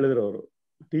 ಸ್ಟೆಪ್ ಅನ್ನು ಹೇಳಿದ್ರು. ಅವರು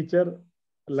ಟೀಚರ್,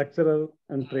 ಲೆಕ್ಚರರ್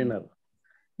ಅಂಡ್ ಟ್ರೈನರ್.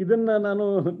 ಇದನ್ನ ನಾನು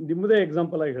ನಿಮ್ಮದೇ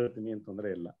ಎಕ್ಸಾಂಪಲ್ ಆಗಿ ಹೇಳ್ತೀನಿ, ಏನು ತೊಂದರೆ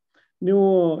ಇಲ್ಲ. ನೀವು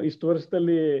ಇಷ್ಟು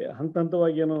ವರ್ಷದಲ್ಲಿ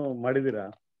ಹಂತವಾಗಿ ಏನೋ ಮಾಡಿದ್ದೀರಾ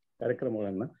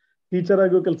ಕಾರ್ಯಕ್ರಮಗಳನ್ನ. ಟೀಚರ್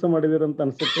ಆಗಿಯೂ ಕೆಲಸ ಮಾಡಿದಿರ ಅಂತ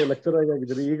ಅನ್ಸುತ್ತೆ, ಲೆಕ್ಚರ್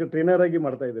ಆಗಿದ್ದೀರಿ, ಈಗ ಟ್ರೈನರ್ ಆಗಿ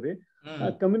ಮಾಡ್ತಾ ಇದ್ದೀರಿ.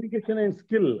 ಕಮ್ಯುನಿಕೇಶನ್ ಅಂಡ್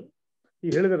ಸ್ಕಿಲ್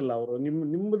ಈಗ ಹೇಳಿದ್ರಲ್ಲ ಅವರು,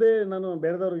 ನಿಮ್ಮದೇ. ನಾನು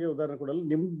ಬೇರೆದವ್ರಿಗೆ ಉದಾಹರಣೆ ಕೊಡಲ್ಲ,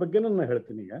 ನಿಮ್ಮ ಬಗ್ಗೆ ನಾನು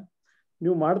ಹೇಳ್ತೀನಿ. ಈಗ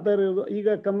ನೀವು ಮಾಡ್ತಾ ಇರೋದು, ಈಗ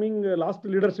ಕಮ್ಮಿಂಗ್ ಲಾಸ್ಟ್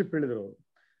ಲೀಡರ್ಶಿಪ್ ಹೇಳಿದ್ರು ಅವರು.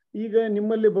 ಈಗ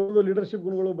ನಿಮ್ಮಲ್ಲಿ ಬರೋದು ಲೀಡರ್ಶಿಪ್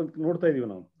ಗುಣಗಳು ನೋಡ್ತಾ ಇದೀವಿ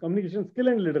ನಾವು, ಕಮ್ಯುನಿಕೇಶನ್ ಸ್ಕಿಲ್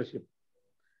ಅಂಡ್ ಲೀಡರ್ಶಿಪ್.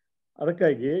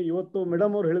 ಅದಕ್ಕಾಗಿ ಇವತ್ತು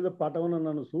ಮೇಡಮ್ ಅವ್ರು ಹೇಳಿದ ಪಾಠವನ್ನು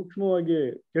ನಾನು ಸೂಕ್ಷ್ಮವಾಗಿ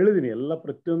ಕೇಳಿದ್ದೀನಿ. ಎಲ್ಲ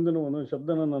ಪ್ರತಿಯೊಂದನ್ನು ಒಂದೊಂದು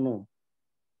ಶಬ್ದನ ನಾನು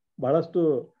ಬಹಳಷ್ಟು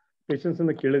ಪೇಷನ್ಸ್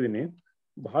ಇಂದ ಕೇಳಿದ್ದೀನಿ.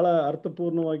 ಬಹಳ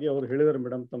ಅರ್ಥಪೂರ್ಣವಾಗಿ ಅವ್ರು ಹೇಳಿದಾರೆ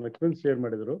ಮೇಡಮ್, ತಮ್ಮ ಎಕ್ಸ್ಪೀರಿಯನ್ಸ್ ಶೇರ್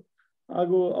ಮಾಡಿದ್ರು.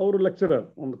 ಹಾಗೂ ಅವರು ಲೆಕ್ಚರರ್,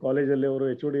 ಒಂದು ಕಾಲೇಜಲ್ಲಿ ಅವರು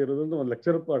HOD ಇರೋದ್ರಿಂದ ಒಂದು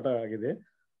ಲೆಕ್ಚರರ್ ಪಾಠ ಆಗಿದೆ.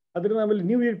 ಅದರಿಂದ ಆಮೇಲೆ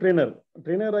ನೀವು ಈಗ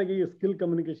ಟ್ರೈನರ್ ಆಗಿ ಸ್ಕಿಲ್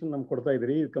ಕಮ್ಯುನಿಕೇಶನ್ ನಮ್ಗೆ ಕೊಡ್ತಾ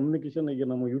ಇದ್ದೀರಿ. ಈ ಕಮ್ಯುನಿಕೇಶನ್ ಈಗ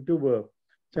ನಮ್ಮ ಯೂಟ್ಯೂಬ್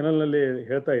ಚಾನಲ್ನಲ್ಲಿ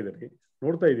ಹೇಳ್ತಾ ಇದ್ದೀರಿ,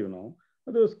 ನೋಡ್ತಾ ಇದೀವಿ ನಾವು.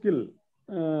 ಅದು ಸ್ಕಿಲ್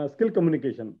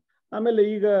ಕಮ್ಯುನಿಕೇಶನ್. ಆಮೇಲೆ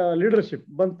ಈಗ ಲೀಡರ್ಶಿಪ್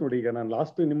ಬಂತು ನೋಡಿ. ಈಗ ನಾನು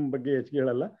ಲಾಸ್ಟ್ ನಿಮ್ಮ ಬಗ್ಗೆ ಹೆಚ್ಚಿಗೆ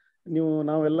ಹೇಳಲ್ಲ,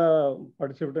 ನಾವೆಲ್ಲ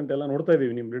ಪಾರ್ಟಿಸಿಪೆಂಟ್ ಎಲ್ಲ ನೋಡ್ತಾ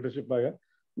ಇದೀವಿ ನಿಮ್ಮ ಲೀಡರ್ಶಿಪ್ ಆಗ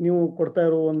ನೀವು ಕೊಡ್ತಾ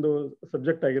ಇರೋ ಒಂದು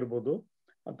ಸಬ್ಜೆಕ್ಟ್ ಆಗಿರ್ಬೋದು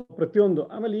ಅಥವಾ ಪ್ರತಿಯೊಂದು.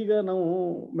 ಆಮೇಲೆ ಈಗ ನಾವು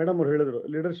ಮೇಡಮ್ ಅವ್ರು ಹೇಳಿದ್ರು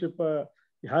ಲೀಡರ್ಶಿಪ್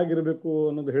ಹೇಗಿರಬೇಕು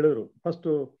ಅನ್ನೋದು ಹೇಳಿದ್ರು. ಫಸ್ಟ್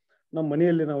ನಮ್ಮ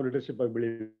ಮನೆಯಲ್ಲಿ ನಾವು ಲೀಡರ್ಶಿಪ್ ಆಗಿ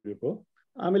ಬೆಳಿಬೇಕು,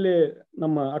 ಆಮೇಲೆ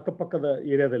ನಮ್ಮ ಅಕ್ಕಪಕ್ಕದ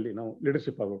ಏರಿಯಾದಲ್ಲಿ ನಾವು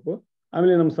ಲೀಡರ್ಶಿಪ್ ಆಗಬೇಕು,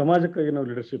 ಆಮೇಲೆ ನಮ್ಮ ಸಮಾಜಕ್ಕಾಗಿ ನಾವು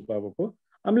ಲೀಡರ್ಶಿಪ್ ಆಗಬೇಕು,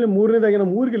 ಆಮೇಲೆ ಮೂರನೇದಾಗಿ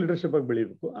ನಮ್ಮ ಊರಿಗೆ ಲೀಡರ್ಶಿಪ್ ಆಗಿ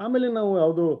ಬೆಳಿಬೇಕು, ಆಮೇಲೆ ನಾವು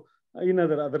ಯಾವುದು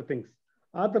ಅದರ್ ಥಿಂಗ್ಸ್.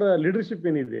 ಆ ಥರ ಲೀಡರ್ಶಿಪ್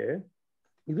ಏನಿದೆ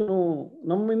ಇದು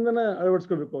ನಮ್ಮಿಂದನೇ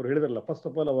ಅಳವಡಿಸ್ಕೋಬೇಕು. ಅವ್ರು ಹೇಳಿದ್ರಲ್ಲ, first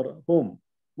of all our home,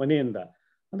 ಮನೆಯಿಂದ.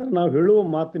 ಅಂದ್ರೆ ನಾವು ಹೇಳುವ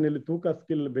ಮಾತಿನಲ್ಲಿ ತೂಕ,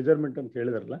 ಸ್ಕಿಲ್, ಮೆಜರ್ಮೆಂಟ್ ಅಂತ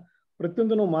ಹೇಳಿದ್ರಲ್ಲ,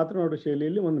 ಪ್ರತಿಯೊಂದು ನಾವು ಮಾತನಾಡೋ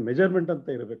ಶೈಲಿಯಲ್ಲಿ ಒಂದು ಮೆಜರ್ಮೆಂಟ್ ಅಂತ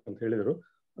ಇರಬೇಕು ಅಂತ ಹೇಳಿದ್ರು.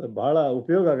 ಅದು ಬಹಳ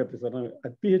ಉಪಯೋಗ ಆಗುತ್ತೆ ಸರ್. ನಾವು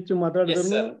ಅತಿ ಹೆಚ್ಚು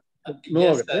ಮಾತಾಡಿದ್ರು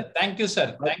ನೋವಾಗುತ್ತೆ. Thank you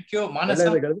sir. Thank you Manasa.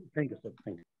 Thank you sir.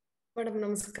 Thank you madam.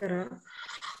 ನಮಸ್ಕಾರ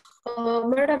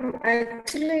ಮೇಡಮ್.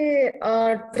 ಆಕ್ಚುಲಿ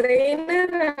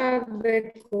ಟ್ರೈನರ್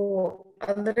ಆಗ್ಬೇಕು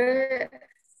ಅಂದ್ರೆ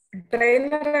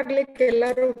ಟ್ರೈನರ್ ಆಗ್ಲಿಕ್ಕೆ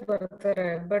ಎಲ್ಲರೂ ಬರ್ತಾರೆ,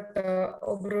 ಬಟ್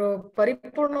ಒಬ್ರು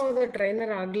ಪರಿಪೂರ್ಣವಾದ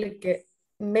ಟ್ರೈನರ್ ಆಗ್ಲಿಕ್ಕೆ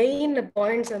ಮೇನ್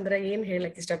ಪಾಯಿಂಟ್ಸ್ ಅಂದ್ರೆ ಏನ್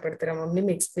ಹೇಳಕ್ ಇಷ್ಟಪಡ್ತೀರಾ ಮ್ಯಾಮ್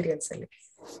ನಿಮ್ ಎಕ್ಸ್ಪೀರಿಯನ್ಸ್ ಅಲ್ಲಿ?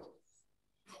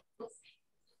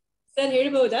 ಸರ್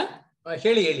ಹೇಳ್ಬಹುದಾ?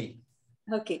 ಹೇಳಿ.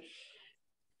 ಓಕೆ.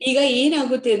 ಈಗ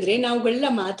ಏನಾಗುತ್ತೆ ಅಂದ್ರೆ ನಾವುಗಳೆಲ್ಲ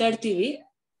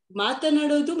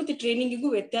ಮಾತನಾಡೋದು ಮತ್ತೆ ಟ್ರೈನಿಂಗಿಗೂ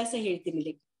ವ್ಯತ್ಯಾಸ ಹೇಳ್ತೀನಿ.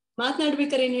 ಇಲ್ಲಿ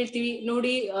ಮಾತನಾಡ್ಬೇಕಾದ್ರೆ ಏನ್ ಹೇಳ್ತೀವಿ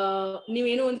ನೋಡಿ,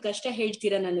 ನೀವೇನೋ ಒಂದು ಕಷ್ಟ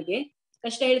ಹೇಳ್ತೀರಾ, ನನಗೆ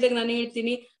ಕಷ್ಟ ಹೇಳಿದಾಗ ನಾನು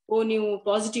ಹೇಳ್ತೀನಿ, ನೀವು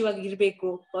ಪಾಸಿಟಿವ್ ಆಗಿ ಇರ್ಬೇಕು,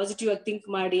 ಪಾಸಿಟಿವ್ ಆಗಿ ಥಿಂಕ್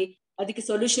ಮಾಡಿ, ಅದಕ್ಕೆ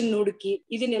ಸೊಲ್ಯೂಷನ್ ಹುಡುಕಿ,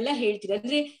 ಇದನ್ನೆಲ್ಲ ಹೇಳ್ತೀನಿ.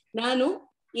 ಅಂದ್ರೆ ನಾನು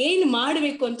ಏನ್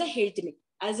ಮಾಡ್ಬೇಕು ಅಂತ ಹೇಳ್ತೀನಿ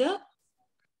ಆಸ್ ಅ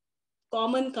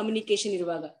ಕಾಮನ್ ಕಮ್ಯುನಿಕೇಶನ್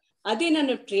ಇರುವಾಗ. ಅದೇ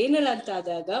ನಾನು ಟ್ರೈನರ್ ಅಂತ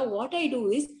ಆದಾಗ ವಾಟ್ ಐ ಡೂ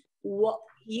ಇಸ್,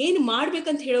 ಏನ್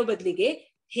ಮಾಡ್ಬೇಕಂತ ಹೇಳೋ ಬದಲಿಗೆ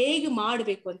ಹೇಗೆ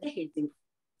ಮಾಡ್ಬೇಕು ಅಂತ ಹೇಳ್ತೀನಿ.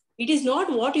 It is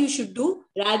not what you should do,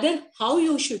 rather how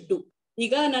you should do.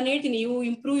 ಈಗ ನಾನು ಹೇಳ್ತೀನಿ,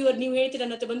 ನೀವು ಹೇಳ್ತೀರ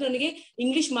ನನ್ನ ಹತ್ರ ಬಂದು, ನನಗೆ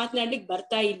ಇಂಗ್ಲಿಷ್ ಮಾತನಾಡ್ಲಿಕ್ಕೆ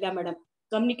ಬರ್ತಾ ಇಲ್ಲ ಮೇಡಮ್,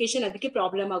 ಕಮ್ಯುನಿಕೇಶನ್ ಅದಕ್ಕೆ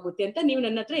ಪ್ರಾಬ್ಲಮ್ ಆಗುತ್ತೆ ಅಂತ ನೀವು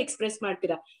ನನ್ನ ಹತ್ರ ಎಕ್ಸ್ಪ್ರೆಸ್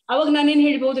ಮಾಡ್ತೀರಾ. ಅವಾಗ ನಾನೇನ್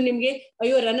ಹೇಳ್ಬಹುದು ನಿಮ್ಗೆ,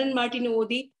 ಅಯ್ಯೋ ರನನ್ ಮಾರ್ಟಿನ್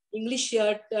ಓದಿ, ಇಂಗ್ಲಿಷ್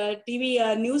ಟಿವಿ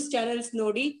ನ್ಯೂಸ್ ಚಾನೆಲ್ಸ್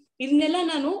ನೋಡಿ, ಇದನ್ನೆಲ್ಲ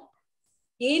ನಾನು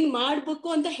ಏನ್ ಮಾಡ್ಬೇಕು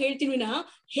ಅಂತ ಹೇಳ್ತೀನಿ ವಿನಃ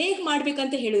ಹೇಗ್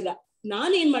ಮಾಡ್ಬೇಕಂತ ಹೇಳಿಲ್ಲ.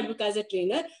 ನಾನು ಏನ್ ಮಾಡ್ಬೇಕು as a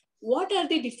trainer, what are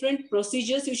the different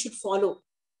procedures you should follow.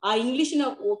 ಆ ಇಂಗ್ಲಿಷ್ನ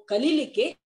ಕಲೀಲಿಕ್ಕೆ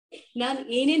ನಾನು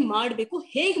ಏನೇನ್ ಮಾಡ್ಬೇಕು,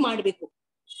 ಹೇಗ್ ಮಾಡ್ಬೇಕು,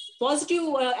 ಪಾಸಿಟಿವ್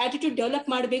ಆಟಿಟ್ಯೂಡ್ ಡೆವಲಪ್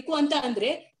ಮಾಡ್ಬೇಕು ಅಂತ ಅಂದ್ರೆ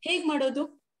ಹೇಗ್ ಮಾಡೋದು,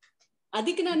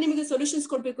 ಅದಕ್ಕೆ ನಾನು ನಿಮಗೆ ಸೊಲ್ಯೂಷನ್ಸ್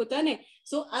ಕೊಡ್ಬೇಕು ತಾನೆ.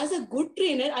 So as a good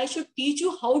trainer I should teach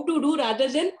you how to do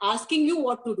rather then asking you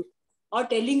what to do are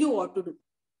telling you what to do.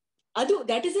 Adu,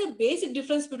 that is a basic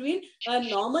difference between a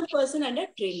normal person and a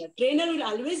trainer. Trainer will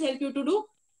always help you to do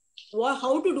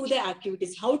how to do the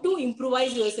activities, how to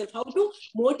improvise yourself, how to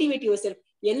motivate yourself.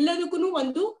 ಎಲ್ಲದಕ್ಕೂ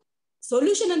ಒಂದು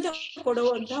solution ಅಂತ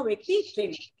ಕೊಡುವಂತಹ ವ್ಯಕ್ತಿ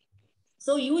trainer.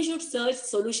 So you should search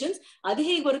solutions. ಅದು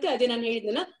ಹೇಗೆ ಬರುತ್ತೆ ಅದೇ ನಾನು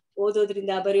ಹೇಳಿದ್ನಲ್ಲ,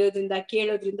 ಓದೋದ್ರಿಂದ, ಬರೆಯೋದ್ರಿಂದ,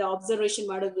 ಕೇಳೋದ್ರಿಂದ, ಅಬ್ಸರ್ವೇಷನ್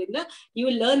ಮಾಡೋದ್ರಿಂದ you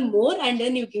will learn more and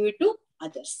then you give it to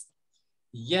others.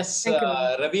 S,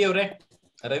 Ravi ಅವರೇ,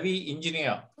 ರವಿ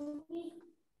ಇಂಜಿನಿಯರ್.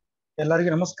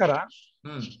 ಎಲ್ಲರಿಗೂ ನಮಸ್ಕಾರ.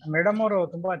 ಮೇಡಮ್ ಅವರು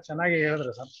ತುಂಬಾ ಚೆನ್ನಾಗಿ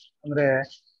ಹೇಳಿದ್ರು ಸರ್. ಅಂದ್ರೆ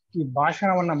ಈ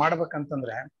ಭಾಷಣವನ್ನ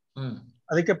ಮಾಡ್ಬೇಕಂತಂದ್ರೆ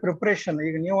ಅದಕ್ಕೆ ಪ್ರಿಪರೇಷನ್,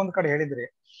 ಈಗ ನೀವು ಒಂದ್ ಕಡೆ ಹೇಳಿದ್ರಿ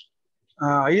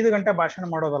 5 ಗಂಟೆ ಭಾಷಣ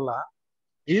ಮಾಡೋದಲ್ಲ,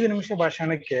 5 ನಿಮಿಷ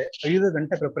ಭಾಷಣಕ್ಕೆ 5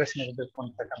 ಗಂಟೆ ಪ್ರಿಪರೇಷನ್ ಇರಬೇಕು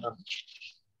ಅಂತಕ್ಕಂಥದ್ದು.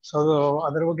 ಸೊ ಅದು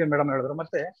ಅದ್ರ ಬಗ್ಗೆ ಮೇಡಮ್ ಹೇಳಿದ್ರು.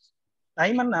 ಮತ್ತೆ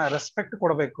ಟೈಮ್ ಅನ್ನ ರೆಸ್ಪೆಕ್ಟ್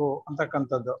ಕೊಡಬೇಕು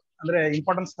ಅಂತಕ್ಕಂಥದ್ದು, ಅಂದ್ರೆ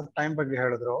ಇಂಪಾರ್ಟೆನ್ಸ್ ಆಫ್ ಟೈಮ್ ಬಗ್ಗೆ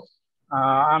ಹೇಳಿದ್ರು.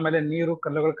 ಆಮೇಲೆ ನೀರು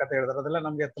ಕಲ್ಲುಗಳ ಕಥೆ ಹೇಳಿದ್ರು. ಅದೆಲ್ಲ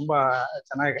ನಮ್ಗೆ ತುಂಬಾ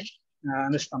ಚೆನ್ನಾಗಿ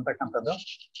ಅನಿಸ್ತು ಅಂತಕ್ಕಂಥದ್ದು.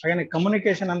 ಹಾಗೇನೆ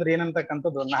ಕಮ್ಯುನಿಕೇಶನ್ ಅಂದ್ರೆ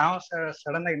ಏನಂತಕ್ಕಂಥದ್ದು, ನಾವು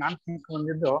ಸಡನ್ ಆಗಿ ನಾನ್ ಥಿಂಕ್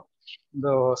ಬಂದಿದ್ದು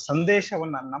ಒಂದು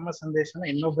ಸಂದೇಶವನ್ನ, ನಮ್ಮ ಸಂದೇಶನ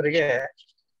ಇನ್ನೊಬ್ಬರಿಗೆ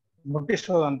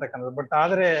ಮುಟ್ಟಿಸೋದು ಅಂತಕ್ಕಂಥದ್ದು. ಬಟ್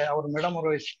ಆದ್ರೆ ಅವ್ರು ಮೇಡಮ್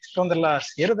ಅವರು ಇಷ್ಟೊಂದೆಲ್ಲ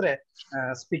ಸೇರಿದ್ರೆ,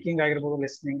 ಸ್ಪೀಕಿಂಗ್ ಆಗಿರ್ಬೋದು,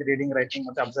 ಲಿಸ್ನಿಂಗ್, ರೀಡಿಂಗ್, ರೈಟಿಂಗ್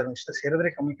ಮತ್ತೆ ಅಬ್ಸರ್ವಿಂಗ್ ಇಷ್ಟ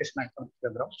ಸೇರಿದ್ರೆ ಕಮ್ಯುನಿಕೇಶನ್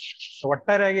ಆಗ್ತಿದ್ರು. ಸೊ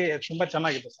ಒಟ್ಟಾರೆಯಾಗಿ ತುಂಬಾ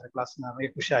ಚೆನ್ನಾಗಿತ್ತು ಸರ್ ಕ್ಲಾಸ್. ನನಗೆ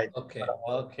ಖುಷಿ ಆಯ್ತು.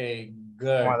 Okay,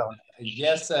 good.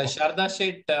 ಎಸ್, ಶಾರದಾ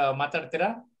ಶೇಟ್ ಮಾತಾಡ್ತೀರಾ?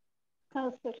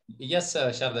 ಎಸ್,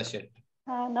 ಶಾರದಾ ಶೇಟ್.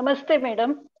 ನಮಸ್ತೆ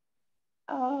ಮೇಡಮ್.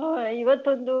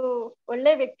 ಇವತ್ತೊಂದು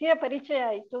ಒಳ್ಳೆ ವ್ಯಕ್ತಿಯ ಪರಿಚಯ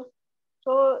ಆಯ್ತು.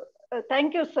 So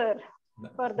thank you sir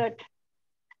for that.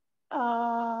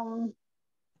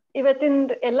 ಇವತ್ತಿನ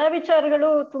ಎಲ್ಲಾ ವಿಚಾರಗಳು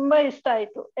ತುಂಬಾ ಇಷ್ಟ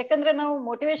ಆಯ್ತು. ಯಾಕಂದ್ರೆ ನಾವು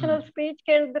ಮೋಟಿವೇಶನಲ್ ಸ್ಪೀಚ್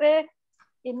ಕೇಳಿದ್ರೆ,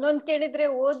 ಇನ್ನೊಂದ್ ಕೇಳಿದ್ರೆ,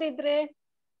 ಓದಿದ್ರೆ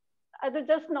ಅದು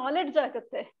ಜಸ್ಟ್ ನಾಲೆಡ್ಜ್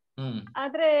ಆಗುತ್ತೆ.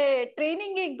 ಆದ್ರೆ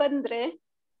ಟ್ರೈನಿಂಗ್ ಬಂದ್ರೆ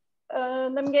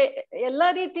ನಮ್ಗೆ ಎಲ್ಲಾ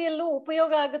ರೀತಿಯಲ್ಲೂ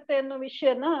ಉಪಯೋಗ ಆಗುತ್ತೆ ಅನ್ನೋ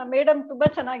ವಿಷಯನ ಮೇಡಮ್ ತುಂಬಾ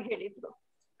ಚೆನ್ನಾಗಿ ಹೇಳಿದ್ರು.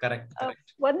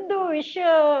 ಒಂದು ವಿಷಯ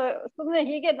ಸುಮ್ನೆ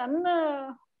ಹೀಗೆ ನನ್ನ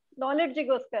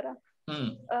ನಾಲೆಡ್ಜಿಗೋಸ್ಕರ,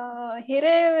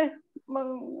 ಹಿರೇ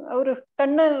ಅವರು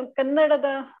ಕನ್ನಡದ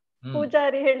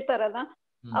ಪೂಜಾರಿ ಹೇಳ್ತಾರಲ್ಲ,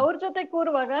 ಅವ್ರ ಜೊತೆ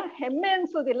ಕೂರುವಾಗ ಹೆಮ್ಮೆ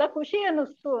ಅನ್ಸೋದಿಲ್ಲ, ಖುಷಿ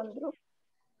ಅನ್ನಿಸ್ತು ಅಂದ್ರು.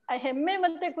 ಆ ಹೆಮ್ಮೆ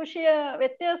ಮತ್ತೆ ಖುಷಿಯ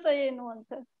ವ್ಯತ್ಯಾಸ ಏನು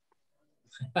ಅಂತ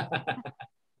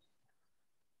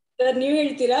ನೀವ್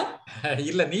ಹೇಳ್ತೀರಾ?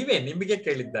 ಇಲ್ಲ, ನೀವೇ, ನಿಮಗೆ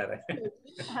ಕೇಳಿದ್ದಾರೆ.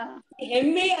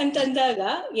 ಹೆಮ್ಮೆ ಅಂತಂದಾಗ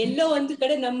ಎಲ್ಲೋ ಒಂದು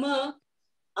ಕಡೆ ನಮ್ಮ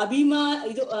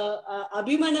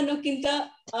ಅಭಿಮಾನ ಅನ್ನೋಕ್ಕಿಂತ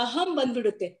ಅಹಂ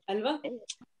ಬಂದ್ಬಿಡುತ್ತೆ ಅಲ್ವಾ?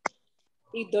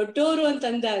 ಈ ದೊಡ್ಡವರು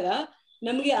ಅಂತಂದಾಗ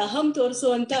ನಮ್ಗೆ ಅಹಂ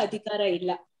ತೋರಿಸುವಂತ ಅಧಿಕಾರ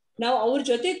ಇಲ್ಲ. ನಾವು ಅವ್ರ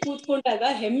ಜೊತೆ ಕೂತ್ಕೊಂಡಾಗ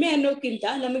ಹೆಮ್ಮೆ ಅನ್ನೋಕ್ಕಿಂತ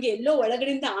ನಮಗೆ ಎಲ್ಲೋ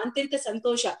ಒಳಗಡೆಯಿಂದ ಆಂತರಿಕ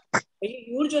ಸಂತೋಷ,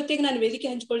 ಇವ್ರ ಜೊತೆಗೆ ನಾನು ವೇದಿಕೆ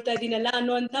ಹಂಚ್ಕೊಳ್ತಾ ಇದ್ದೀನಲ್ಲ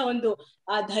ಅನ್ನುವಂತ ಒಂದು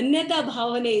ಆ ಧನ್ಯತಾ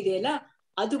ಭಾವನೆ ಇದೆಯಲ್ಲ,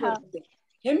 ಅದು ಬರುತ್ತೆ.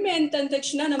 ಹೆಮ್ಮೆ ಅಂತ ಅಂದ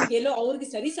ತಕ್ಷಣ ನಮ್ಗೆಲ್ಲೋ ಅವ್ರಿಗೆ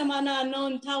ಸರಿ ಸಮಾನ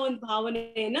ಅನ್ನೋಂತ ಒಂದು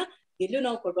ಭಾವನೆಯನ್ನ ಎಲ್ಲೂ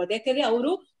ನಾವು ಕೊಡ್ಬೋದು. ಯಾಕಂದ್ರೆ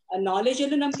ಅವರು ನಾಲೆಜ್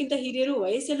ಅಲ್ಲೂ ನಮ್ಗಿಂತ ಹಿರಿಯರು,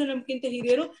 ವಯಸ್ಸಲ್ಲೂ ನಮ್ಗಿಂತ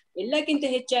ಹಿರಿಯರು, ಎಲ್ಲಕ್ಕಿಂತ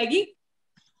ಹೆಚ್ಚಾಗಿ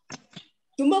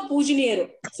ತುಂಬಾ ಪೂಜನೀಯರು.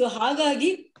 ಸೊ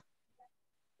ಹಾಗಾಗಿ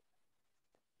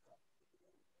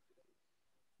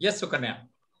S Sukanya.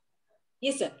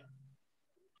 Yes sir.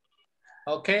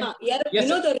 Okay,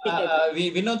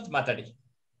 Vinod ಮಾತಾಡಿ.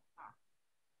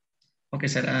 ಓಕೆ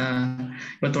ಸರ್,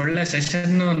 ಇವತ್ತು ಒಳ್ಳೆ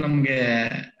ಸೆಷನ್. ನಮ್ಗೆ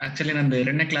ಆಕ್ಚುಲಿ ನಂದು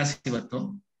 2ನೇ ಕ್ಲಾಸ್ ಇವತ್ತು.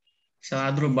 ಸೊ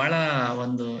ಆದ್ರೂ ಬಹಳ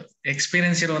ಒಂದು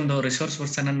ಎಕ್ಸ್ಪೀರಿಯನ್ಸ್ ಇರೋ ಒಂದು ರಿಸೋರ್ಸ್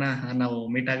ಪರ್ಸನ್ ಅನ್ನ ನಾವು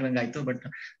ಮೀಟ್ ಆಗದಂಗ ಆಯ್ತು. ಬಟ್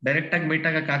ಡೈರೆಕ್ಟ್ ಆಗಿ ಮೀಟ್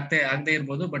ಆಗದೇ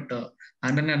ಇರ್ಬೋದು, ಬಟ್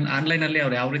ಆನ್ಲೈನ್ ಅಲ್ಲಿ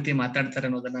ಅವ್ರು ಯಾವ ರೀತಿ ಮಾತಾಡ್ತಾರೆ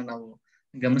ಅನ್ನೋದನ್ನ ನಾವು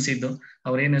ಗಮನಿಸಿದ್ದು.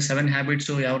 ಅವ್ರೇನು 7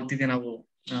 ಹ್ಯಾಬಿಟ್ಸ್ ಯಾವ ರೀತಿ ನಾವು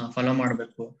ಫಾಲೋ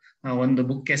ಮಾಡ್ಬೇಕು, ಒಂದು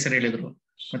ಬುಕ್ ಹೆಸರು ಹೇಳಿದ್ರು,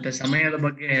 ಮತ್ತೆ ಸಮಯದ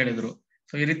ಬಗ್ಗೆ ಹೇಳಿದ್ರು.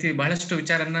 ಸೊ ಈ ರೀತಿ ಬಹಳಷ್ಟು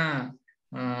ವಿಚಾರನ್ನ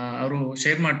ಅವರು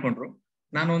ಶೇರ್ ಮಾಡ್ಕೊಂಡ್ರು.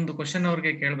 ನಾನು ಒಂದು ಕ್ವಶನ್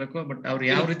ಅವ್ರಿಗೆ ಕೇಳ್ಬೇಕು, ಬಟ್ ಅವ್ರು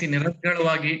ಯಾವ ರೀತಿ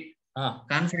ನಿರರ್ಗಳವಾಗಿ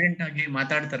ಕಾನ್ಫಿಡೆಂಟ್ ಆಗಿ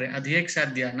ಮಾತಾಡ್ತಾರೆ, ಅದ್ ಹೇಗ್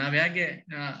ಸಾಧ್ಯ, ನಾವ್ ಹೇಗೆ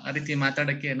ಆ ರೀತಿ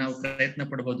ಮಾತಾಡಕ್ಕೆ ನಾವು ಪ್ರಯತ್ನ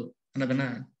ಪಡ್ಬೋದು ಅನ್ನೋದನ್ನ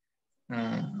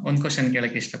ಒಂದ್ ಕ್ವಶನ್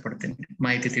ಕೇಳಕ್ಕೆ ಇಷ್ಟಪಡ್ತೀನಿ,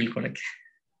 ಮಾಹಿತಿ ತಿಳ್ಕೊಳಕ್ಕೆ.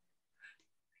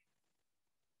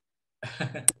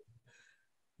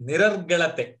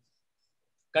 ನಿರರ್ಗಳತೆ,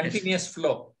 ಕಂಟಿನ್ಯೂಸ್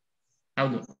ಫ್ಲೋ.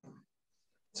 ಹೌದು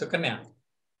ಸುಕನ್ಯಾ.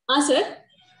 ಹಾ ಸರ್.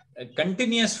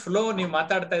 ಕಂಟಿನ್ಯೂಸ್ ಫ್ಲೋ ನೀವು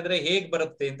ಮಾತಾಡ್ತಾ ಇದ್ರೆ ಹೇಗ್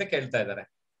ಬರುತ್ತೆ ಅಂತ ಕೇಳ್ತಾ ಇದ್ದಾರೆ.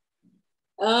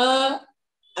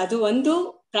 ಅದು ಒಂದು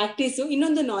ಪ್ರಾಕ್ಟೀಸು,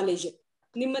 ಇನ್ನೊಂದು ನಾಲೆಜ್.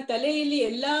 ನಿಮ್ಮ ತಲೆಯಲ್ಲಿ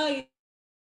ಎಲ್ಲಾ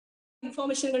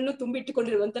ಇನ್ಫಾರ್ಮೇಶನ್ ಗಳನ್ನು ತುಂಬಿ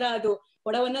ಇಟ್ಟುಕೊಂಡಿರುವ ಒಂಥರ ಅದು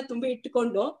ಕೊಡವನ್ನ ತುಂಬಿ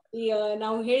ಇಟ್ಟುಕೊಂಡು, ಈ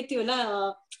ನಾವು ಹೇಳ್ತೀವಲ್ಲ,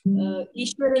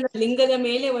 ಈಶ್ವರನ ಲಿಂಗದ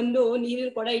ಮೇಲೆ ಒಂದು ನೀರಿನ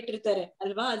ಕೊಡ ಇಟ್ಟಿರ್ತಾರೆ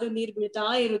ಅಲ್ವಾ, ಅದು ನೀರ್ ಬೀಳ್ತಾ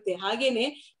ಇರುತ್ತೆ. ಹಾಗೇನೆ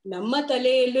ನಮ್ಮ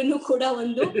ತಲೆಯಲ್ಲೂ ಕೂಡ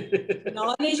ಒಂದು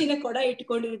ನಾಲೆಜಿನ ಕೊಡ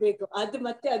ಇಟ್ಕೊಂಡಿರ್ಬೇಕು. ಅದು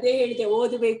ಮತ್ತೆ ಅದೇ ಹೇಳಿದೆ,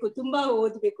 ಓದಬೇಕು, ತುಂಬಾ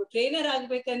ಓದ್ಬೇಕು. ಟ್ರೈನರ್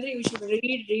ಆಗ್ಬೇಕಂದ್ರೆ you should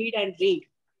read and read.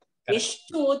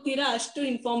 ಎಷ್ಟು ಓದ್ತೀರಾ ಅಷ್ಟು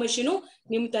ಇನ್ಫಾರ್ಮೇಶನ್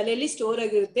ನಿಮ್ ತಲೆಯಲ್ಲಿ ಸ್ಟೋರ್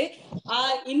ಆಗಿರುತ್ತೆ. ಆ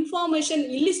ಇನ್ಫಾರ್ಮೇಶನ್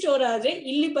ಇಲ್ಲಿ ಸ್ಟೋರ್ ಆದ್ರೆ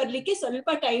ಇಲ್ಲಿ ಬರ್ಲಿಕ್ಕೆ ಸ್ವಲ್ಪ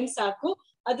ಟೈಮ್ ಸಾಕು,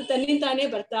 ಅದು ತನ್ನಿಂತಾನೇ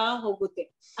ಬರ್ತಾ ಹೋಗುತ್ತೆ.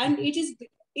 And it is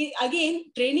again,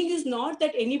 training is not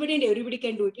that anybody and everybody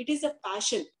can do it. It is a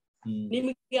passion.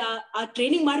 ನಿಮ್ಗೆ ಆ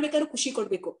ಟ್ರೈನಿಂಗ್ ಮಾಡ್ಬೇಕಾದ್ರೂ ಖುಷಿ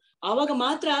ಕೊಡ್ಬೇಕು. ಆವಾಗ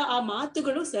ಮಾತ್ರ ಆ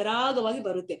ಮಾತುಗಳು ಸರಾಗವಾಗಿ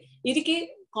ಬರುತ್ತೆ. ಇದಕ್ಕೆ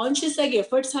ಕಾನ್ಶಿಯಸ್ ಆಗಿ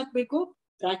ಎಫರ್ಟ್ಸ್ ಹಾಕ್ಬೇಕು,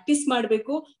 ಪ್ರಾಕ್ಟೀಸ್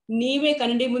ಮಾಡ್ಬೇಕು. ನೀವೇ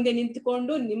ಕನ್ನಡಿ ಮುಂದೆ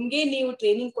ನಿಂತ್ಕೊಂಡು ನಿಮ್ಗೆ ನೀವು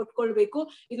ಟ್ರೈನಿಂಗ್ ಕೊಟ್ಕೊಳ್ಬೇಕು.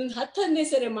 ಇದೊಂದು 10-15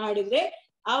 ಸರಿ ಮಾಡಿದ್ರೆ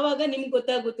ಆವಾಗ ನಿಮ್ಗೆ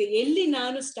ಗೊತ್ತಾಗುತ್ತೆ ಎಲ್ಲಿ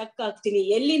ನಾನು ಸ್ಟಕ್ ಆಗ್ತೀನಿ,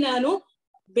 ಎಲ್ಲಿ ನಾನು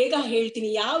ಬೇಗ ಹೇಳ್ತೀನಿ,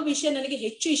 ಯಾವ ವಿಷಯ ನನಗೆ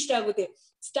ಹೆಚ್ಚು ಇಷ್ಟ ಆಗುತ್ತೆ.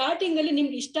 ಸ್ಟಾರ್ಟಿಂಗ್ ಅಲ್ಲಿ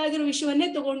ನಿಮ್ಗೆ ಇಷ್ಟ ಆಗಿರೋ ವಿಷಯವನ್ನೇ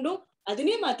ತಗೊಂಡು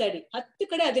ಅದನ್ನೇ ಮಾತಾಡಿ, 10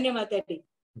 ಕಡೆ ಅದನ್ನೇ ಮಾತಾಡಿ.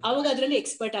 ಆವಾಗ ಅದ್ರಲ್ಲಿ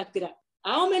ಎಕ್ಸ್ಪರ್ಟ್ ಆಗ್ತೀರಾ.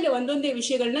 ಆಮೇಲೆ ಒಂದೊಂದೇ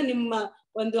ವಿಷಯಗಳನ್ನ ನಿಮ್ಮ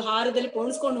ಒಂದು ಹಾರದಲ್ಲಿ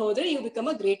ಪೋಣಿಸ್ಕೊಂಡು ಹೋದ್ರೆ you become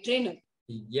a great trainer.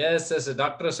 S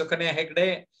doctor Sukanya Hegde,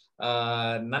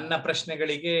 ನನ್ನ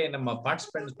ಪ್ರಶ್ನೆಗಳಿಗೆ, ನಮ್ಮ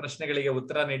ಪಾರ್ಟಿಸಿಪೆಂಟ್ ಪ್ರಶ್ನೆಗಳಿಗೆ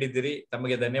ಉತ್ತರ ನೀಡಿದ್ದೀರಿ.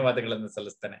 ತಮಗೆ ಧನ್ಯವಾದಗಳನ್ನು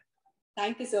ಸಲ್ಲಿಸ್ತೇನೆ.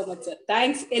 Thank you so much sir.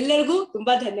 Thanks. ಎಲ್ಲರಿಗೂ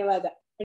ತುಂಬಾ ಧನ್ಯವಾದ.